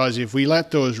 because if we let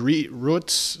those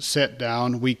roots set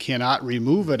down, we cannot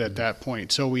remove it at that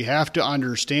point. So we have to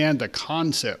understand the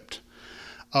concept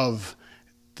of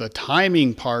the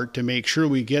timing part to make sure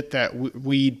we get that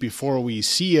weed before we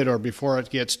see it or before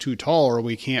it gets too tall, or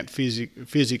we can't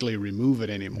physically remove it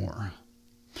anymore.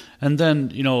 And then,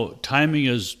 timing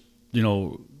is,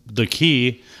 the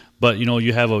key, but,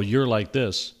 you have a year like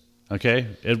this, okay?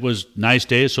 It was nice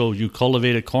day, so you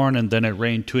cultivated corn, and then it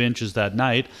rained 2 inches that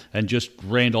night and just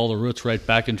rained all the roots right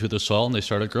back into the soil, and they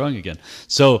started growing again.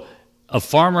 So a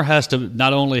farmer has to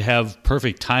not only have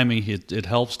perfect timing, it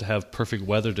helps to have perfect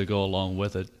weather to go along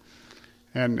with it.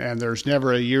 And there's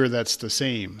never a year that's the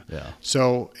same. Yeah.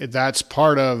 So that's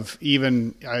part of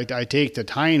even, I take the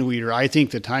tine weeder. I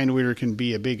think the tine weeder can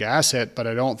be a big asset, but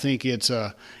I don't think it's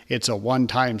a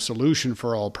one-time solution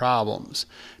for all problems,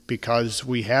 because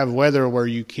we have weather where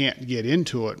you can't get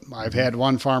into it. I've had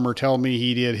one farmer tell me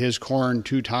he did his corn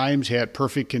 2 times, he had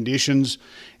perfect conditions,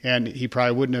 and he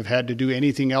probably wouldn't have had to do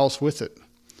anything else with it.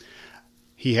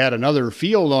 He had another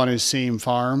field on his same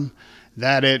farm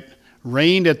that it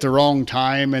rained at the wrong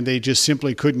time, and they just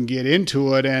simply couldn't get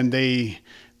into it, and they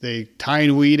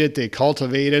tine weeded, they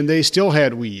cultivated, and they still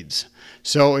had weeds.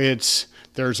 So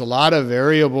there's a lot of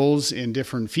variables in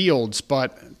different fields,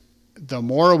 but the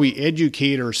more we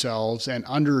educate ourselves and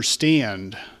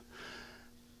understand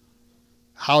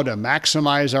how to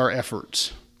maximize our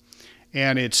efforts,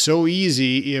 and it's so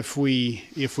easy if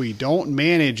we don't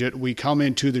manage it, we come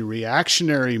into the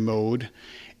reactionary mode,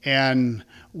 and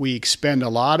we expend a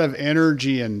lot of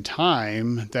energy and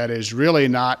time that is really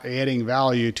not adding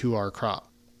value to our crop.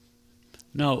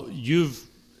 Now, you've,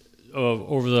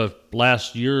 over the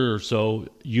last year or so,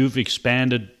 you've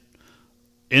expanded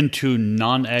into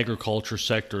non-agriculture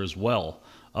sector as well.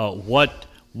 What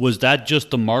was that, just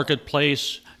the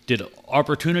marketplace? Did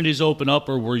opportunities open up,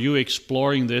 or were you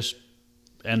exploring this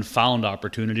and found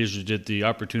opportunities, or did the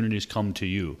opportunities come to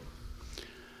you?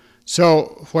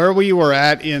 So where we were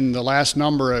at in the last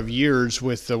number of years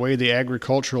with the way the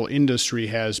agricultural industry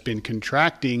has been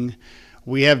contracting,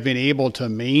 we have been able to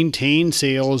maintain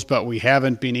sales, but we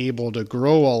haven't been able to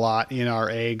grow a lot in our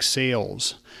ag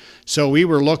sales. So we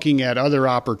were looking at other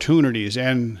opportunities,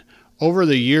 and over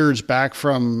the years, back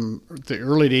from the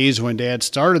early days when Dad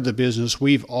started the business,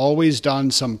 we've always done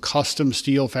some custom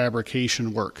steel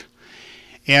fabrication work.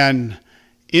 And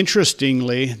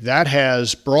interestingly, that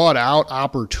has brought out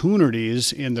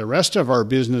opportunities in the rest of our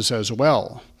business as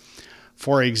well.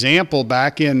 For example,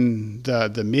 back in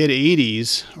the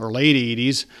mid-'80s or late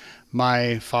 '80s,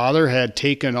 my father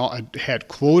had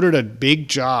quoted a big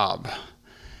job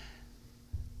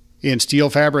in steel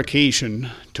fabrication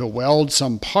to weld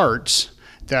some parts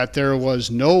that there was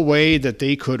no way that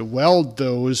they could weld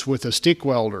those with a stick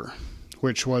welder,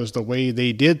 which was the way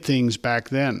they did things back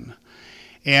then.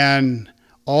 And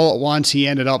all at once he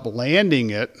ended up landing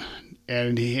it,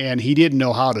 and he didn't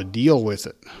know how to deal with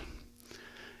it.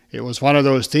 It was one of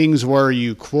those things where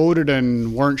you quoted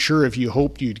and weren't sure if you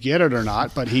hoped you'd get it or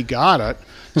not, but he got it.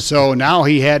 So now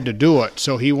he had to do it.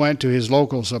 So he went to his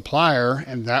local supplier,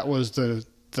 and that was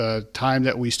the time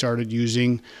that we started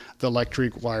using the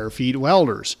electric wire feed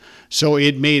welders. So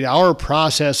it made our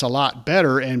process a lot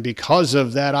better, and because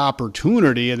of that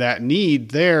opportunity and that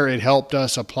need there, it helped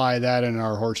us apply that in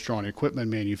our horse-drawn equipment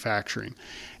manufacturing.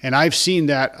 And I've seen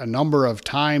that a number of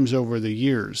times over the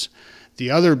years.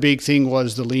 The other big thing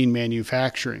was the lean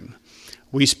manufacturing.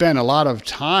 We spent a lot of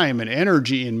time and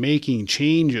energy in making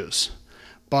changes,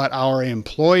 but our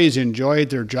employees enjoyed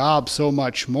their job so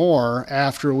much more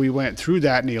after we went through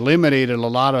that and eliminated a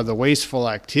lot of the wasteful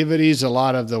activities, a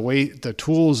lot of the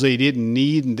tools they didn't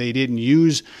need and they didn't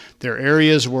use. Their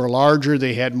areas were larger,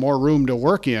 they had more room to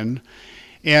work in.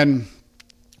 And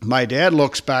my dad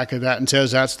looks back at that and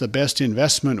says that's the best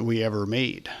investment we ever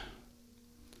made.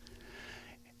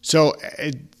 So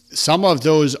some of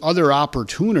those other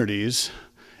opportunities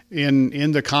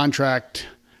in the contract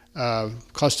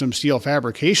custom steel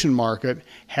fabrication market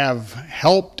have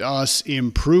helped us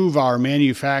improve our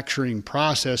manufacturing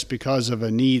process because of a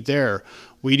need there.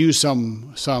 We do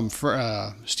some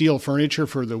steel furniture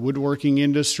for the woodworking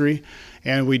industry,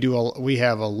 and we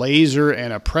have a laser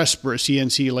and a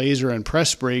CNC laser and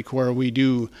press brake where we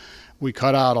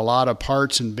cut out a lot of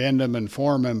parts and bend them and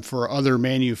form them for other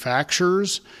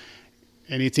manufacturers.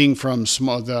 Anything from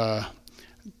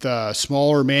the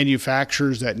smaller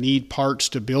manufacturers that need parts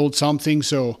to build something,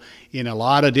 so in a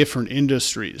lot of different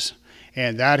industries.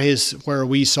 And that is where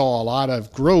we saw a lot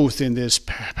of growth in this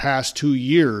past 2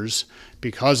 years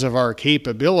because of our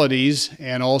capabilities,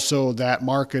 and also that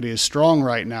market is strong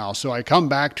right now. So I come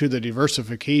back to the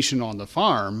diversification on the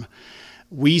farm.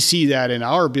 We see that in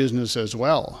our business as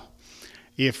well.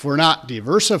 If we're not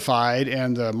diversified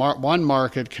and the one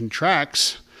market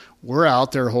contracts, we're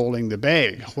out there holding the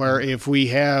bag. Where if we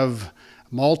have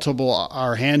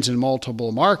our hands in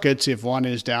multiple markets, if one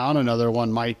is down, another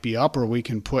one might be up, or we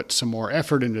can put some more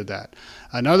effort into that.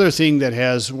 Another thing that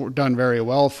has done very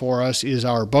well for us is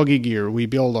our buggy gear. We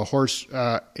build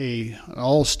a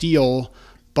all steel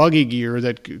buggy gear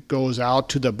that goes out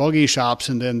to the buggy shops,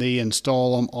 and then they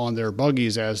install them on their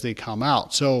buggies as they come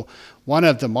out. So one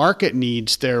of the market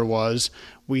needs there was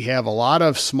we have a lot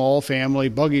of small family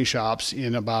buggy shops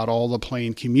in about all the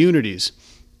Plain communities.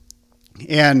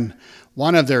 And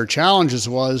one of their challenges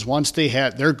was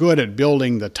they're good at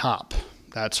building the top.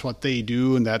 That's what they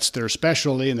do, and that's their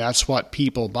specialty, and that's what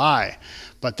people buy.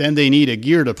 But then they need a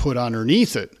gear to put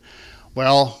underneath it.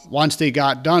 Well, once they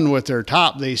got done with their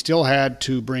top, they still had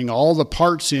to bring all the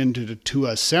parts in to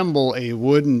assemble a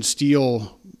wood and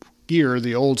steel gear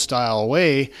the old style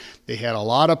way. They had a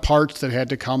lot of parts that had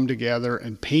to come together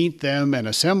and paint them and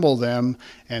assemble them,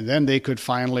 and then they could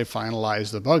finally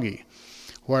finalize the buggy.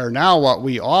 Where now what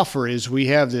we offer is we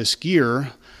have this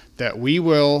gear that we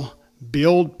will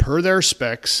build per their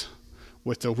specs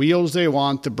with the wheels they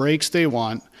want, the brakes they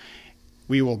want.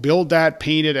 We will build that,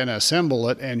 paint it, and assemble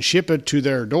it, and ship it to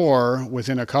their door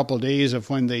within a couple of days of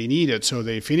when they need it. So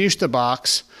they finish the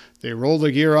box, they roll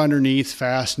the gear underneath,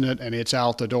 fasten it, and it's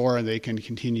out the door, and they can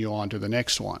continue on to the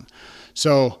next one.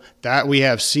 So that we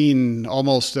have seen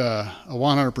almost a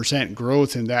 100%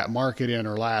 growth in that market in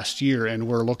our last year, and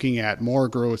we're looking at more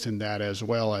growth in that as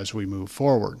well as we move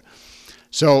forward.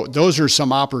 So those are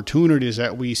some opportunities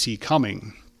that we see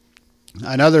coming.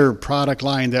 Another product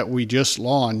line that we just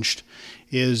launched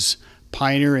is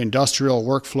Pioneer Industrial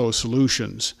Workflow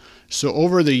Solutions. So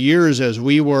over the years, as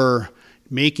we were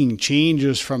making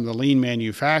changes from the lean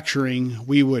manufacturing,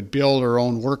 we would build our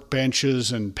own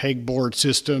workbenches and pegboard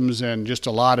systems and just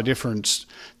a lot of different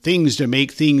things to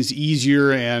make things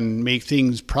easier and make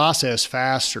things process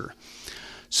faster.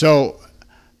 So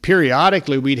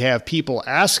periodically we'd have people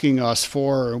asking us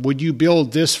would you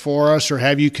build this for us, or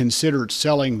have you considered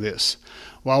selling this?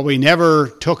 Well, we never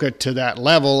took it to that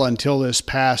level until this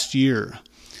past year.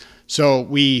 So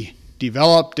we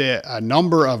developed a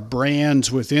number of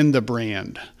brands within the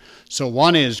brand. So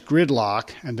one is Gridlock,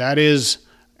 and that is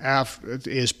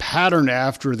patterned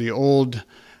after the old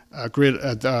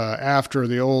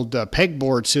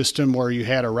pegboard system, where you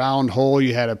had a round hole,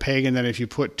 you had a peg, and then if you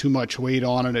put too much weight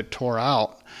on it, it tore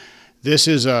out. This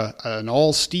is an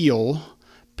all steel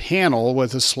panel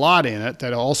with a slot in it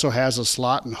that also has a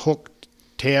slot and hook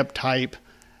tab type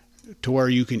to where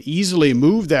you can easily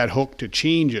move that hook to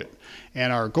change it.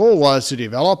 And our goal was to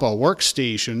develop a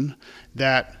workstation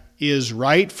that is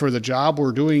right for the job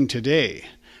we're doing today.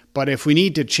 But if we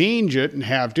need to change it and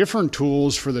have different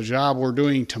tools for the job we're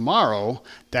doing tomorrow,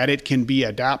 that it can be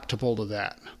adaptable to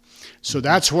that. So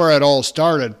that's where it all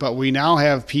started. But we now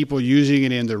have people using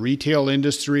it in the retail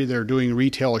industry. They're doing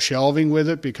retail shelving with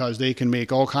it because they can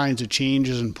make all kinds of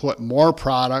changes and put more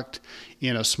product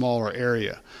in a smaller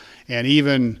area. And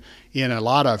even in a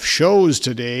lot of shows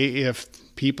today, if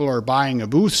people are buying a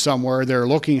booth somewhere, they're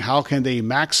looking how can they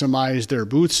maximize their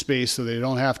booth space so they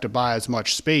don't have to buy as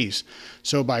much space.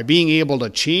 So by being able to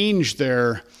change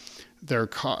their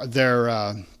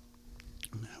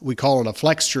we call it a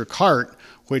flexure cart,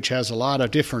 which has a lot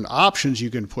of different options. You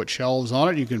can put shelves on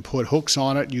it, you can put hooks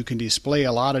on it, you can display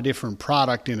a lot of different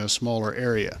product in a smaller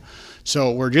area.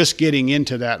 So we're just getting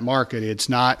into that market. It's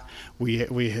not,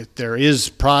 there is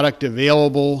product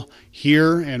available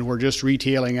here, and we're just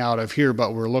retailing out of here,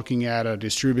 but we're looking at a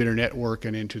distributor network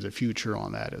and into the future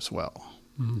on that as well.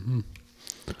 Mm-hmm.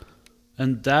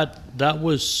 And that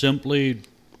was simply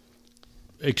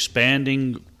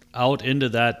expanding out into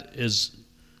that is,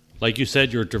 like you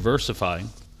said, you're diversifying.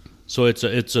 So it's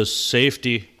a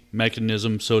safety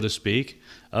mechanism, so to speak,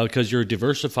 because you're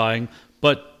diversifying,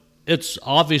 but it's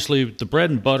obviously the bread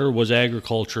and butter was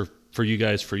agriculture for you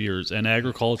guys for years, and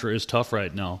agriculture is tough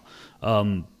right now.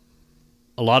 A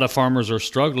lot of farmers are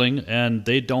struggling, and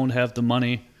they don't have the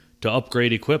money to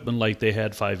upgrade equipment like they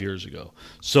had 5 years ago.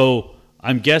 So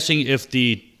I'm guessing if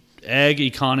the ag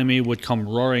economy would come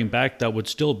roaring back, that would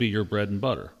still be your bread and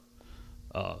butter.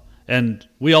 And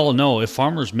we all know if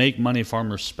farmers make money,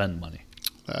 farmers spend money.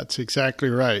 That's exactly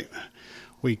right.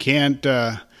 We can't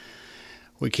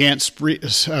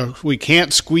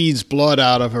squeeze blood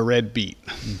out of a red beet.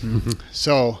 Mm-hmm.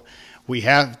 So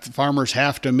farmers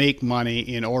have to make money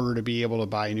in order to be able to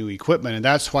buy new equipment, and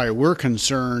that's why we're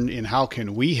concerned in how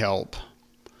can we help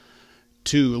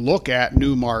to look at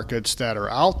new markets that are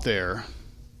out there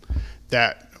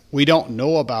that we don't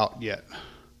know about yet.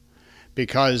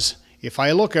 Because if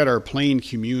I look at our plain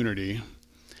community,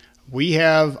 we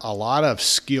have a lot of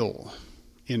skill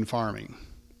in farming,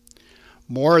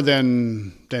 more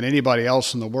than anybody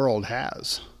else in the world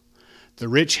has. The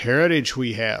rich heritage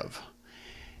we have.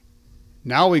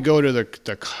 Now we go to the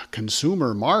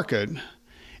consumer market,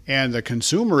 and the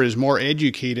consumer is more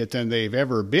educated than they've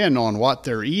ever been on what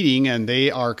they're eating, and they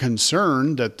are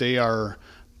concerned that they are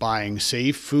buying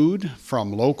safe food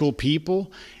from local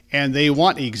people, and they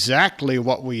want exactly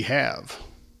what we have,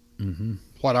 mm-hmm.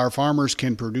 what our farmers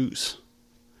can produce.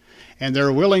 And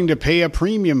they're willing to pay a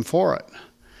premium for it.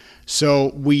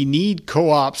 So we need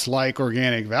co-ops like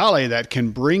Organic Valley that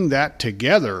can bring that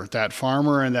together, that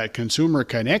farmer and that consumer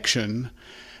connection,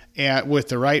 and with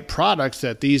the right products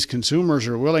that these consumers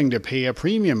are willing to pay a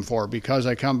premium for. Because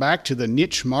I come back to the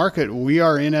niche market we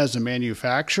are in as a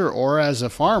manufacturer or as a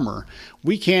farmer,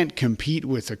 we can't compete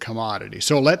with the commodity.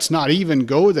 So let's not even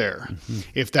go there. Mm-hmm.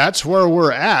 If that's where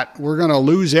we're at, we're going to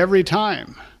lose every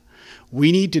time.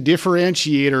 We need to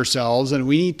differentiate ourselves, and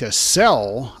we need to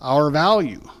sell our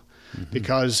value. Mm-hmm.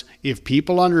 Because if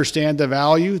people understand the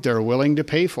value, they're willing to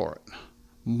pay for it.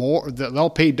 They'll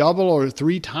pay double or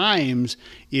 3 times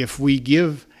if we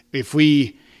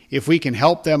can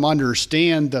help them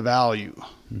understand the value.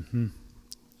 Mm-hmm.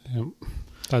 Yep.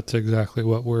 That's exactly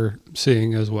what we're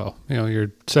seeing as well.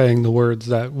 You're saying the words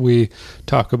that we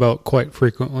talk about quite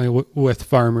frequently with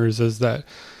farmers is that,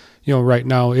 right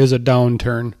now is a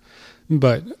downturn,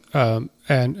 but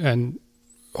and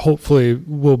hopefully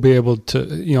we'll be able to,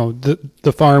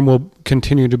 the farm will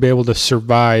continue to be able to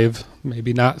survive,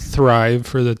 maybe not thrive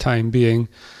for the time being,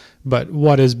 but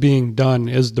what is being done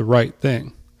is the right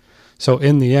thing. So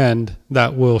in the end,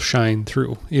 that will shine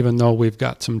through, even though we've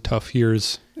got some tough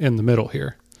years in the middle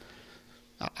here.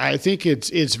 I think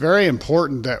it's very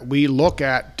important that we look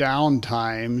at down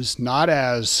times not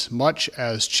as much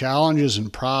as challenges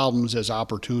and problems as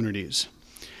opportunities.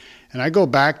 And I go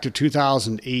back to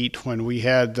 2008 when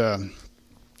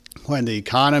when the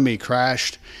economy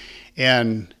crashed,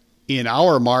 and in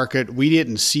our market, we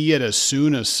didn't see it as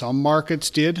soon as some markets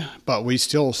did, but we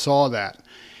still saw that.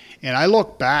 And I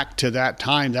look back to that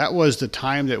time. That was the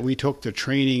time that we took the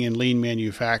training in lean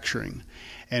manufacturing.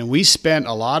 And we spent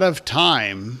a lot of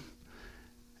time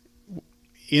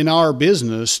in our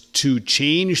business to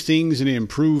change things and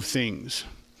improve things.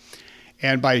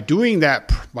 And by doing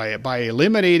that, by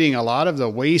eliminating a lot of the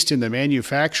waste in the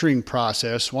manufacturing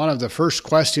process, one of the first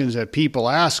questions that people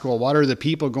ask, well, what are the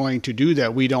people going to do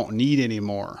that we don't need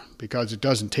anymore? Because it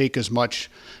doesn't take as much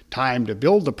time to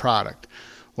build the product.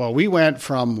 Well, we went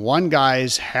from one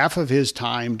guy's half of his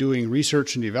time doing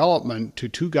research and development to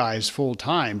 2 guys full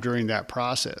time during that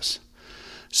process.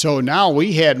 So now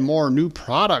we had more new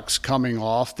products coming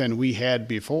off than we had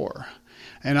before.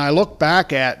 And I look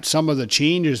back at some of the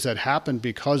changes that happened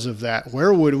because of that.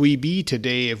 Where would we be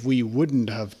today if we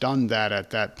wouldn't have done that at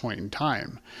that point in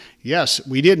time? Yes,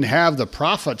 we didn't have the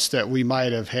profits that we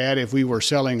might have had if we were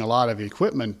selling a lot of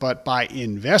equipment, but by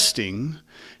investing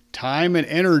time and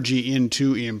energy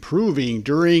into improving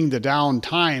during the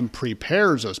downtime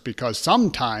prepares us, because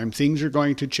sometime things are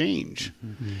going to change.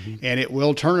 Mm-hmm. And it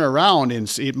will turn around,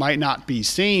 and it might not be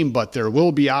same, but there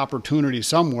will be opportunity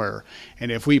somewhere.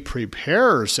 And if we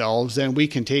prepare ourselves, then we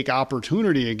can take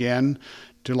opportunity again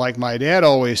to, like my dad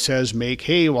always says, make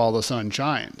hay while the sun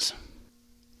shines.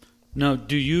 Now,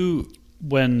 do you,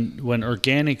 when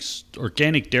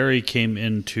organic dairy came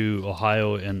into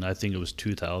Ohio in, I think it was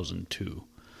 2002,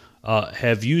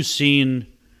 have you seen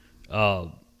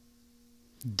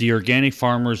the organic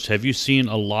farmers? Have you seen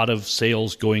a lot of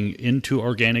sales going into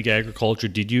organic agriculture?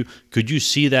 Could you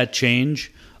see that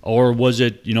change, or was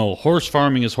it horse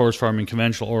farming is horse farming,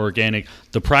 conventional or organic?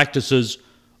 The practices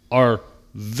are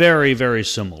very, very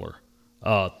similar.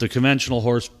 The conventional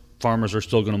horse farmers are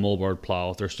still going to moldboard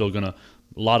plow. They're still going to,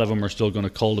 a lot of them are still going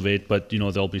to cultivate, but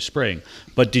they'll be spraying.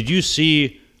 But did you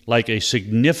see like a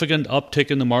significant uptick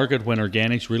in the market when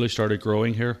organics really started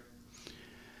growing here?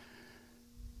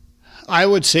 I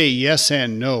would say yes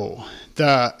and no.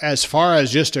 As far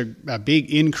as just a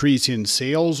big increase in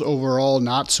sales overall,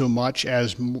 not so much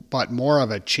but more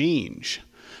of a change.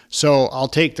 So I'll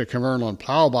take the Cumberland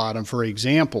plow bottom for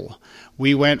example.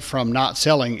 We went from not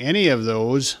selling any of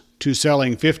those to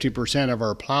selling 50% of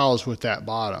our plows with that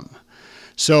bottom.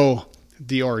 So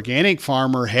the organic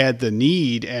farmer had the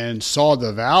need and saw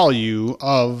the value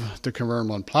of the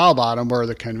Cumberland plow bottom, where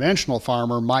the conventional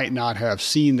farmer might not have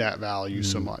seen that value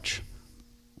so much.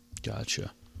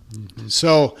 Gotcha. Mm-hmm.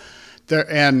 So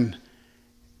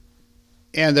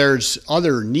and there's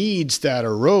other needs that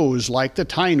arose, like the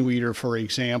tine weeder, for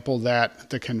example, that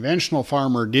the conventional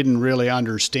farmer didn't really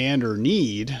understand or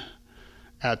need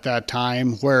at that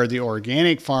time, where the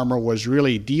organic farmer was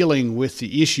really dealing with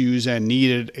the issues and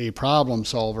needed a problem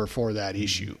solver for that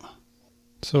issue.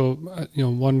 So,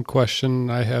 one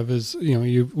question I have is,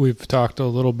 we've talked a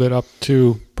little bit up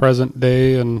to present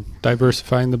day and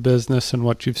diversifying the business and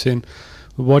what you've seen.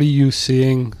 What are you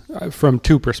seeing from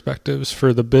two perspectives,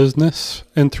 for the business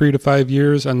in 3 to 5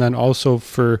 years, and then also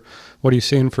for what are you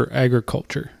seeing for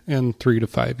agriculture in 3 to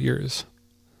 5 years?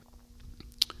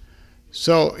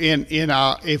 So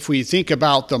if we think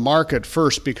about the market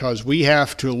first, because we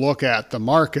have to look at the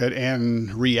market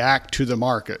and react to the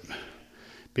market.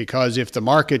 Because if the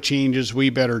market changes, we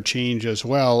better change as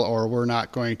well, or we're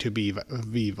not going to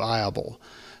be viable.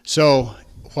 So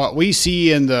what we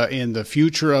see in the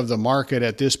future of the market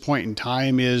at this point in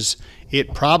time is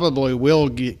it probably will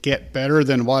get better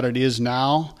than what it is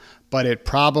now, but it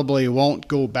probably won't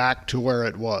go back to where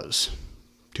it was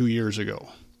 2 years ago.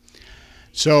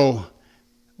 So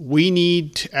we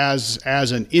need, as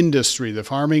an industry, the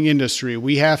farming industry,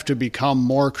 we have to become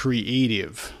more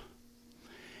creative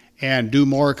and do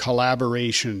more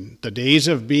collaboration. The days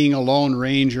of being a lone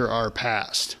ranger are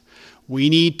past. We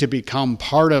need to become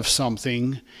part of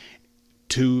something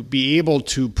to be able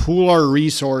to pool our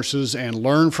resources and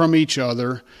learn from each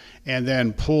other, and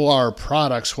then pool our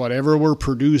products, whatever we're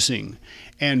producing,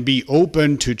 and be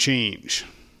open to change.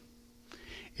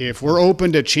 If we're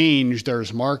open to change,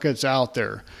 there's markets out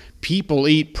there. People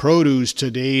eat produce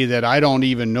today that I don't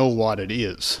even know what it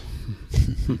is.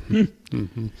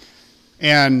 Mm-hmm.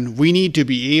 And we need to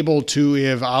be able to,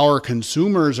 if our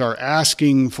consumers are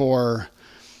asking for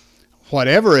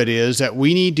whatever it is, that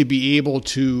we need to be able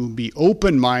to be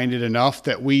open-minded enough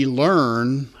that we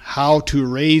learn how to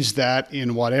raise that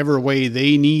in whatever way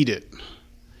they need it.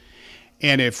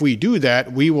 And if we do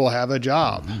that, we will have a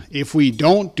job. Mm-hmm. If we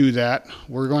don't do that,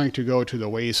 we're going to go to the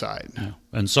wayside. Yeah.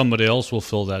 And somebody else will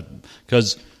fill that,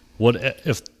 because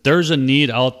if there's a need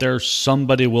out there,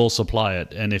 somebody will supply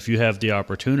it. And if you have the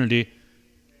opportunity,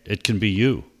 it can be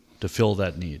you to fill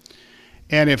that need.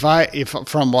 And if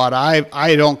from what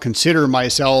I don't consider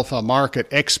myself a market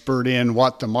expert in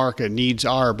what the market needs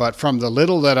are, but from the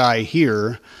little that I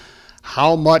hear,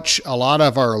 how much a lot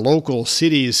of our local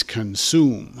cities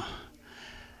consume.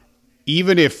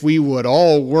 Even if we would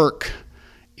all work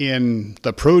in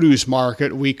the produce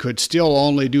market, we could still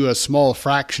only do a small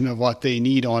fraction of what they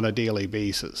need on a daily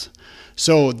basis.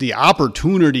 So the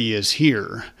opportunity is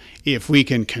here if we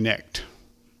can connect.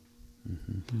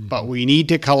 Mm-hmm. But we need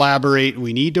to collaborate.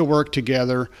 We need to work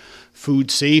together.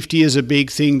 Food safety is a big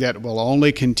thing that will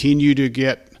only continue to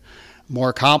get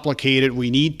more complicated. We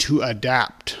need to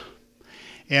adapt.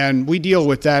 And we deal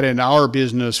with that in our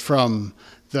business, from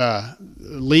the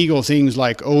legal things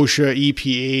like OSHA,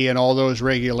 EPA, and all those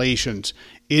regulations.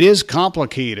 It is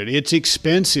complicated. It's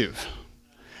expensive.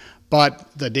 But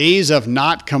the days of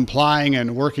not complying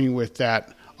and working with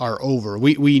that are over.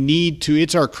 We need to,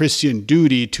 it's our Christian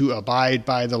duty to abide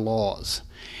by the laws.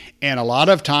 And a lot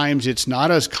of times it's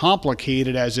not as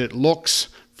complicated as it looks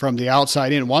from the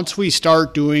outside in. Once we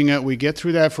start doing it, we get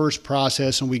through that first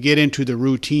process and we get into the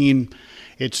routine.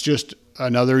 It's just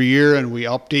another year, and we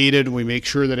update it, and we make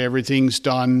sure that everything's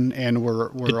done, and we're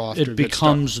off to a good start. It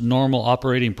becomes normal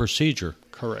operating procedure.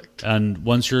 Correct. And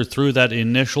once you're through that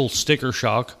initial sticker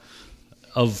shock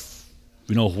of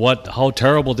how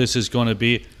terrible this is going to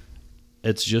be,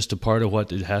 it's just a part of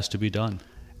what it has to be done.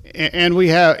 And we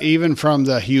have, even from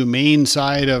the humane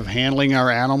side of handling our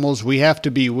animals, we have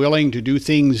to be willing to do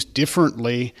things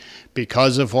differently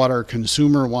because of what our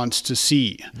consumer wants to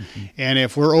see. Mm-hmm. And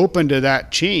if we're open to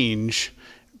that change,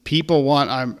 people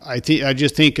want, I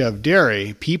just think of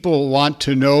dairy. People want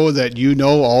to know that you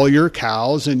know all your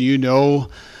cows, and you know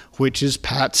which is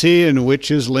Patsy and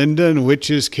which is Linda and which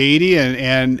is Katie,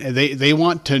 and they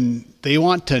want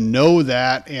to know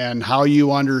that, and how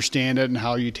you understand it and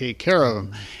how you take care of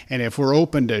them. And if we're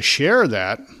open to share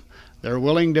that, they're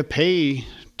willing to pay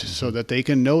so that they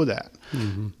can know that.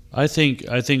 Mm-hmm. I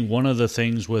think one of the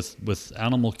things with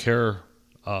animal care,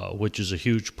 which is a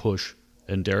huge push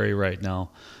in dairy right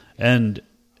now. And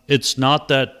it's not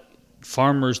that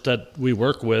farmers that we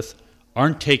work with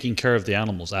aren't taking care of the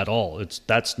animals at all.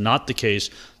 That's not the case.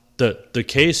 The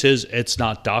case is it's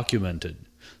not documented.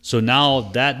 So now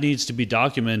that needs to be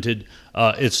documented.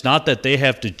 It's not that they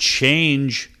have to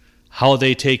change how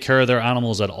they take care of their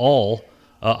animals at all.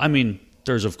 I mean,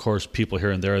 there's, of course, people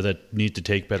here and there that need to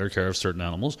take better care of certain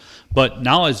animals. But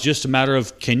now it's just a matter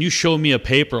of, can you show me a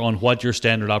paper on what your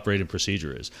standard operating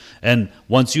procedure is? And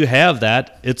once you have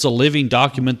that, it's a living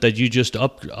document that you just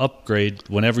upgrade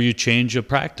whenever you change a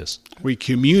practice. We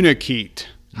communicate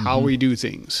how we do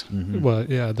things. Well,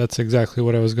 yeah, that's exactly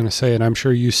what I was going to say. And I'm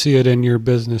sure you see it in your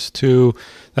business too,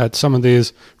 that some of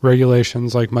these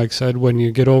regulations, like Mike said, when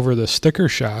you get over the sticker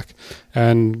shock,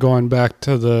 and going back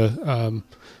to the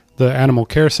animal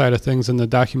care side of things and the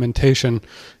documentation,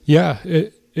 yeah,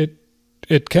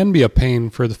 it can be a pain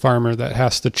for the farmer that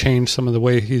has to change some of the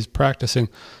way he's practicing,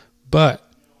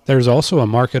 but there's also a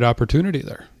market opportunity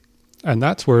there. And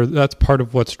that's part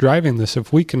of what's driving this.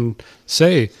 If we can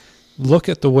say, look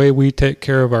at the way we take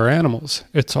care of our animals,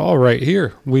 it's all right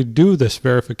here. We do this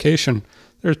verification.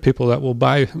 There's people that will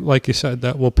buy, like you said,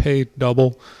 that will pay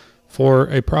double for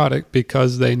a product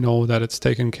because they know that it's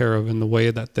taken care of in the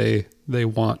way that they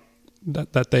want,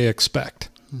 that they expect.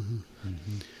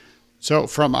 So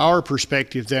from our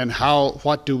perspective then,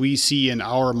 what do we see in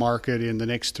our market in the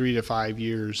next 3 to 5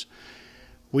 years?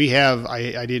 We have,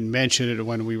 I didn't mention it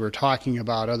when we were talking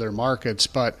about other markets,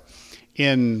 but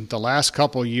in the last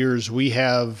couple of years, we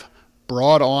have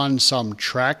brought on some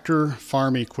tractor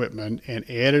farm equipment and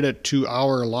added it to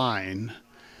our line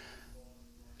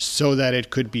so that it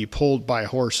could be pulled by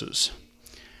horses.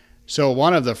 So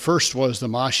one of the first was the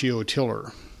Machio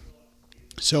tiller.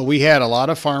 So we had a lot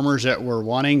of farmers that were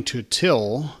wanting to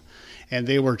till, and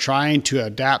they were trying to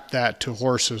adapt that to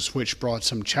horses, which brought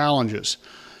some challenges.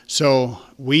 So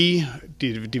we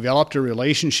developed a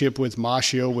relationship with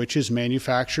Machio, which is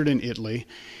manufactured in Italy,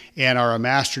 and are a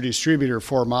master distributor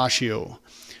for Machio.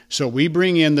 So we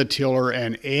bring in the tiller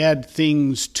and add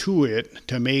things to it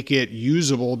to make it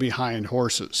usable behind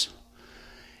horses.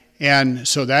 And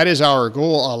so that is our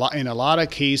goal. In a lot of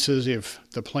cases, if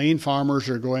the plain farmers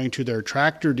are going to their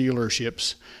tractor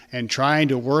dealerships and trying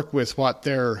to work with what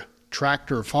their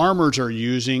tractor farmers are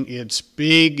using, it's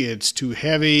big, it's too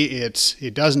heavy,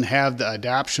 it doesn't have the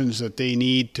adaptions that they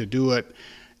need to do it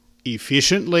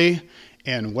efficiently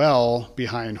and well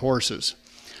behind horses.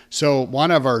 So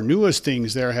one of our newest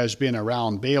things there has been a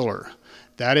round baler.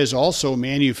 That is also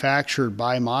manufactured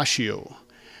by Machio.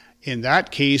 In that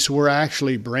case, we're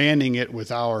actually branding it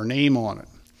with our name on it.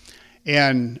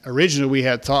 And originally we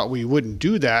had thought we wouldn't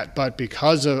do that, but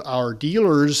because of our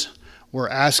dealers were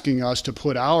asking us to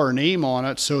put our name on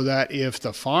it, so that if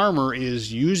the farmer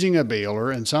is using a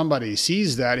baler and somebody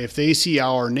sees that, if they see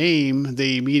our name,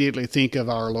 they immediately think of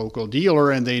our local dealer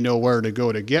and they know where to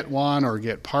go to get one or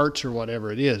get parts or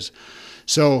whatever it is.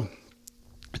 So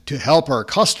to help our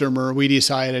customer, we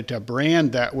decided to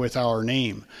brand that with our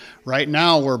name. Right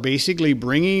now, we're basically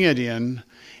bringing it in,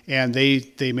 and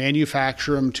they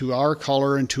manufacture them to our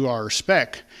color and to our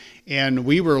spec. And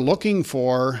we were looking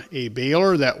for a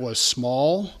baler that was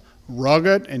small,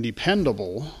 rugged, and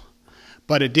dependable,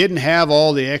 but it didn't have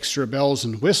all the extra bells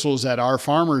and whistles that our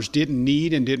farmers didn't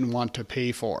need and didn't want to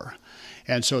pay for.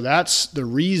 And so that's the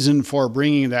reason for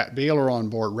bringing that baler on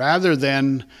board. Rather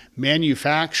than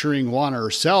manufacturing one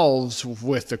ourselves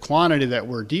with the quantity that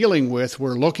we're dealing with,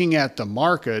 we're looking at the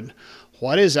market,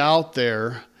 what is out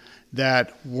there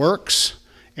that works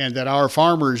and that our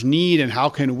farmers need, and how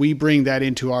can we bring that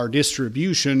into our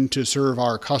distribution to serve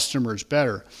our customers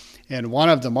better. And one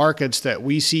of the markets that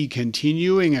we see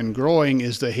continuing and growing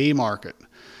is the hay market.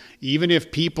 Even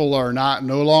if people are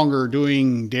no longer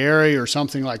doing dairy or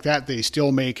something like that, they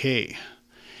still make hay.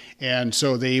 And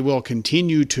so they will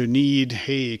continue to need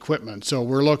hay equipment. So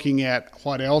we're looking at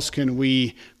what else can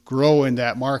we grow in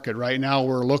that market. Right now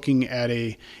we're looking at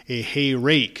a hay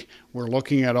rake. We're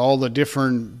looking at all the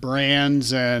different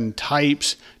brands and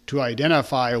types to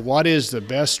identify what is the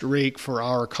best rake for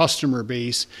our customer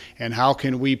base, and how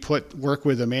can we work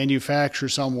with a manufacturer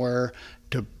somewhere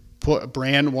to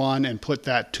brand one and put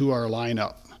that to our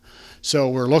lineup. So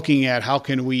we're looking at how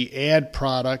can we add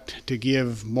product to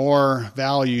give more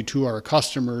value to our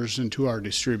customers and to our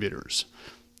distributors.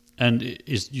 And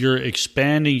you're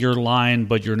expanding your line,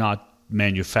 but you're not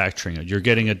manufacturing it. You're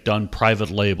getting it done private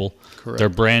label. Correct.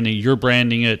 You're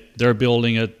branding it, they're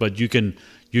building it, but you can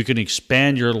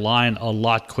expand your line a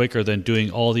lot quicker than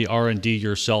doing all the R&D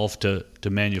yourself to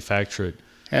manufacture it.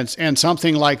 And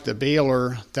something like the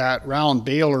baler, that round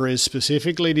baler is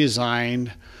specifically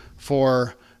designed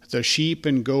for the sheep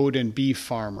and goat and beef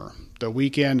farmer, the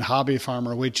weekend hobby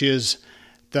farmer, which is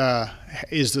the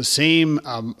same,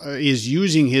 is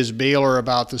using his baler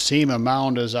about the same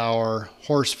amount as our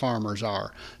horse farmers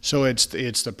are. So it's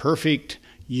the perfect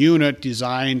unit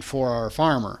designed for our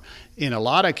farmer. In a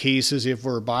lot of cases, if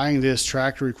we're buying this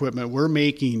tractor equipment, we're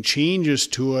making changes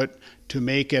to it to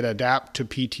make it adapt to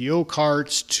PTO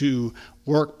carts, to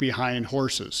work behind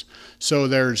horses. So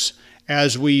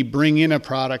as we bring in a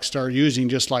product, start using,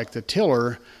 just like the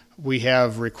tiller, we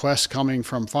have requests coming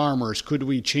from farmers. Could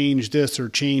we change this or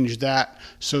change that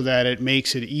so that it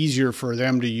makes it easier for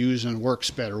them to use and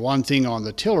works better? One thing on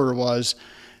the tiller was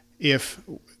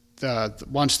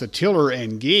once the tiller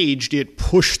engaged, it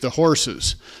pushed the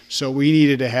horses. So we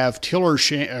needed to have tiller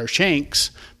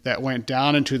shanks that went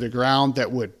down into the ground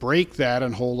that would break that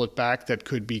and hold it back, that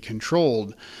could be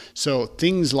controlled. So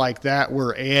things like that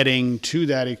we're adding to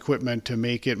that equipment to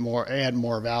make it add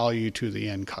more value to the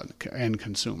end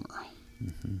consumer.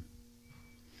 Mm-hmm.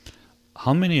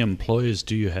 How many employees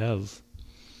do you have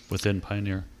within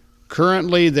Pioneer?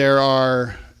 Currently, there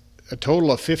are a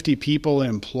total of 50 people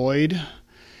employed,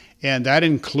 and that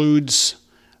includes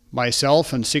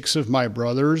myself and 6 of my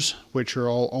brothers, which are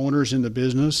all owners in the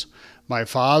business. My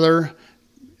father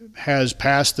has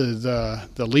passed the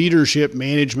leadership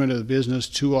management of the business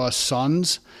to us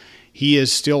sons. He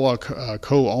is still a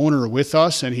co-owner with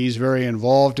us, and he's very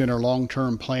involved in our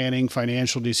long-term planning,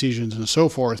 financial decisions, and so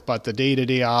forth. But the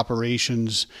day-to-day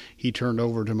operations he turned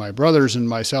over to my brothers and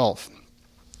myself.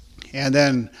 And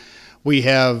then we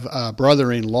have a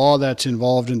brother-in-law that's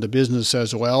involved in the business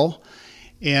as well,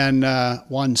 and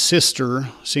one sister,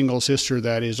 single sister,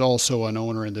 that is also an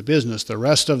owner in the business. The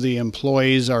rest of the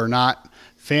employees are not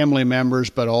family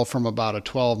members, but all from about a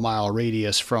 12-mile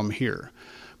radius from here.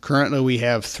 Currently, we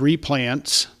have 3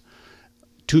 plants,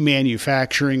 2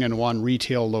 manufacturing and 1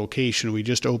 retail location. We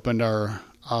just opened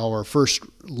our first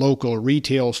local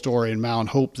retail store in Mount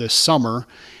Hope this summer,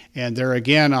 and there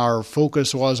again, our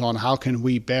focus was on how can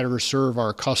we better serve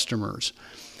our customers.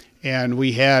 And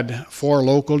we had 4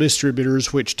 local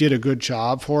distributors, which did a good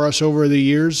job for us over the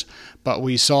years, but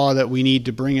we saw that we need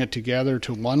to bring it together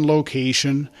to 1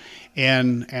 location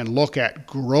and look at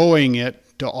growing it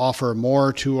to offer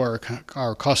more to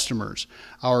our customers.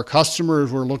 Our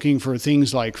customers were looking for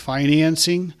things like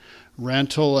financing,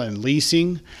 rental, and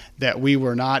leasing that we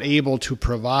were not able to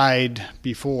provide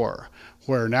before,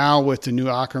 where now with the new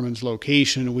Ackerman's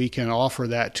location, we can offer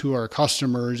that to our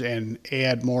customers and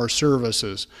add more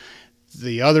services.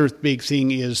 The other big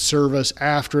thing is service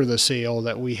after the sale,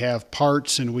 that we have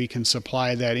parts and we can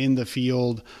supply that in the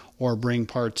field or bring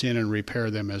parts in and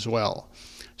repair them as well.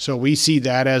 So we see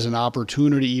that as an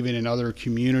opportunity even in other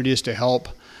communities to help.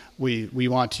 We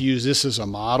want to use this as a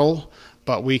model,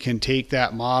 but we can take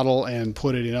that model and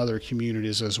put it in other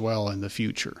communities as well in the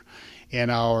future. And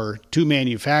our 2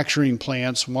 manufacturing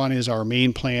plants, one is our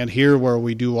main plant here where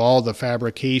we do all the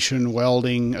fabrication,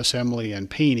 welding, assembly, and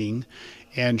painting,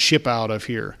 and ship out of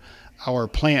here. Our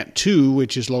plant 2,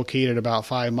 which is located about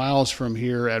 5 miles from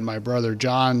here at my brother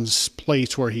John's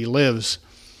place where he lives,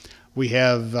 we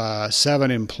have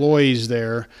 7 employees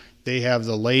there. They have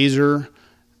the laser,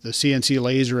 the CNC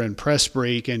laser and press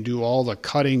brake, and do all the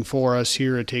cutting for us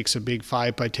here. It takes a big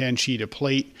 5x10 sheet of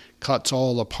plate, cuts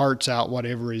all the parts out,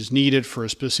 whatever is needed for a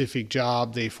specific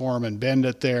job. They form and bend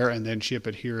it there and then ship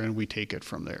it here, and we take it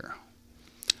from there.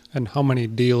 And how many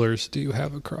dealers do you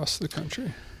have across the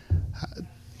country?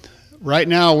 Right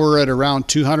now we're at around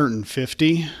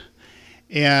 250,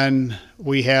 and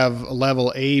we have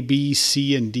level A, B,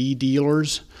 C, and D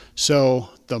dealers. So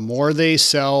the more they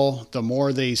sell, the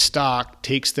more they stock,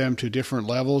 takes them to different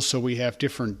levels. So we have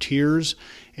different tiers.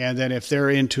 And then if they're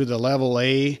into the level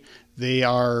A, they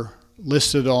are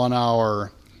listed on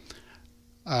our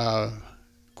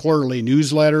quarterly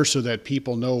newsletter so that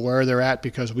people know where they're at,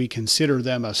 because we consider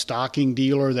them a stocking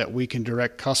dealer that we can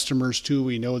direct customers to.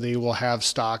 We know they will have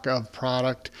stock of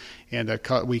product, and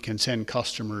that we can send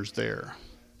customers there.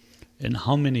 In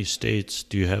how many states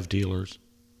do you have dealers?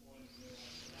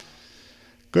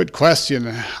 Good question.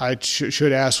 I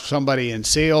should ask somebody in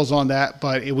sales on that,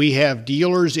 but we have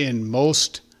dealers in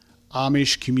most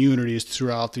Amish communities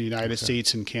throughout the United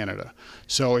States and Canada.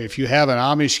 So if you have an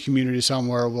Amish community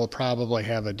somewhere, we'll probably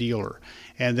have a dealer.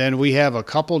 And then we have a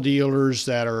couple dealers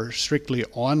that are strictly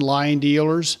online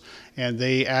dealers, and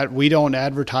we don't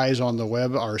advertise on the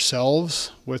web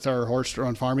ourselves with our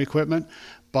horse-drawn farm equipment,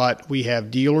 but we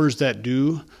have dealers that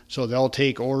do. So they'll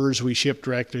take orders. We ship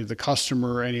directly to the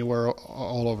customer anywhere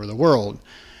all over the world.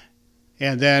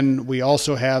 And then we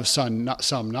also have some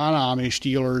non-Amish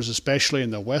dealers, especially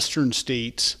in the western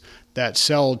states, that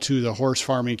sell to the horse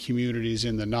farming communities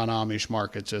in the non-Amish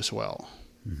markets as well.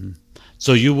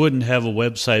 So you wouldn't have a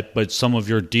website, but some of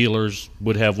your dealers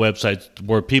would have websites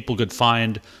where people could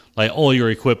find, like, all your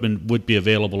equipment would be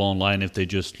available online if they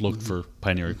just looked for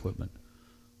Pioneer equipment.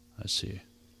 I see.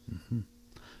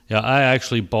 Yeah, I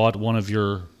actually bought one of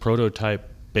your prototype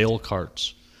bale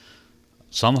carts.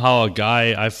 Somehow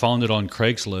I found it on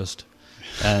Craigslist,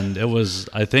 and it was,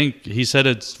 I think he said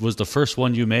it was the first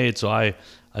one you made, so I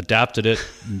adapted it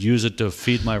and used it to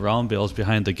feed my round bales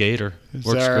behind the gator.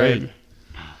 Works great.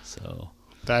 So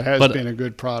that has been a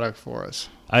good product for us.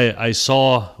 I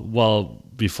saw, well,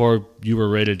 before you were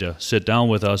ready to sit down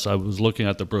with us, I was looking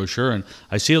at the brochure, and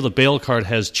I see the bale cart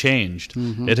has changed.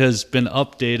 It has been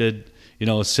updated,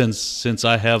 since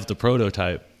I have the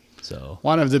prototype. So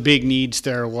one of the big needs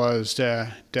there was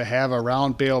to have a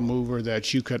round bale mover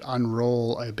that you could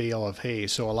unroll a bale of hay.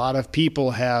 So a lot of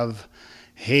people have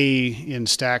hay in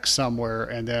stacks somewhere,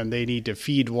 and then they need to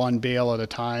feed one bale at a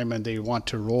time, and they want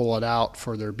to roll it out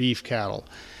for their beef cattle.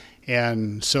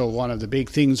 And so one of the big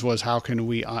things was, how can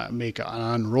we make an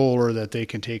unroller that they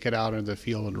can take it out into the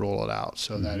field and roll it out?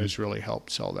 So that has really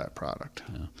helped sell that product.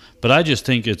 Yeah. But I just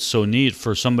think it's so neat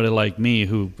for somebody like me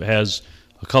who has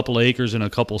a couple acres and a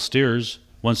couple steers,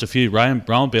 wants to feed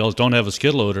brown bales, don't have a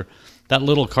skid loader. That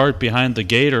little cart behind the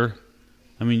gator,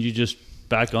 I mean, you just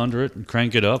back under it and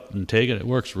crank it up and take it. It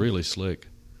works really slick.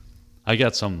 I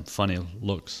got some funny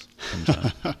looks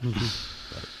sometimes.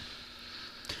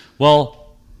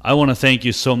 Well, I want to thank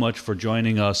you so much for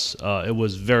joining us. It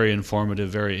was very informative,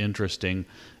 very interesting.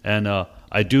 And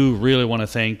I do really want to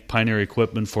thank Pioneer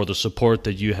Equipment for the support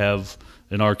that you have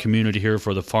in our community here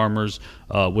for the farmers,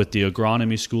 with the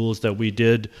agronomy schools that we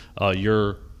did,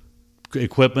 your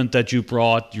equipment that you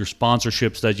brought, your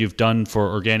sponsorships that you've done for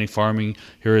organic farming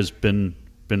here has been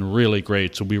really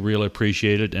great. So we really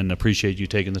appreciate it, and appreciate you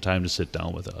taking the time to sit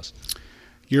down with us.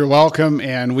 You're welcome,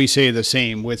 and we say the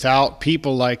same. Without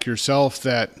people like yourself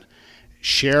that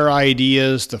share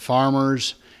ideas, the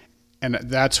farmers, and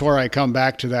that's where I come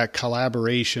back to that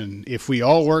collaboration. If we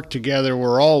all work together,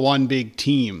 we're all one big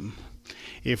team.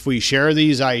 If we share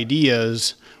these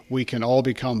ideas, we can all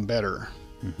become better.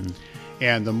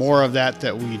 And the more of that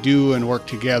we do and work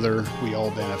together, we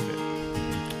all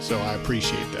benefit. So I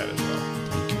appreciate that as well.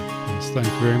 Thank you. Yes, thank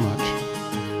you very much.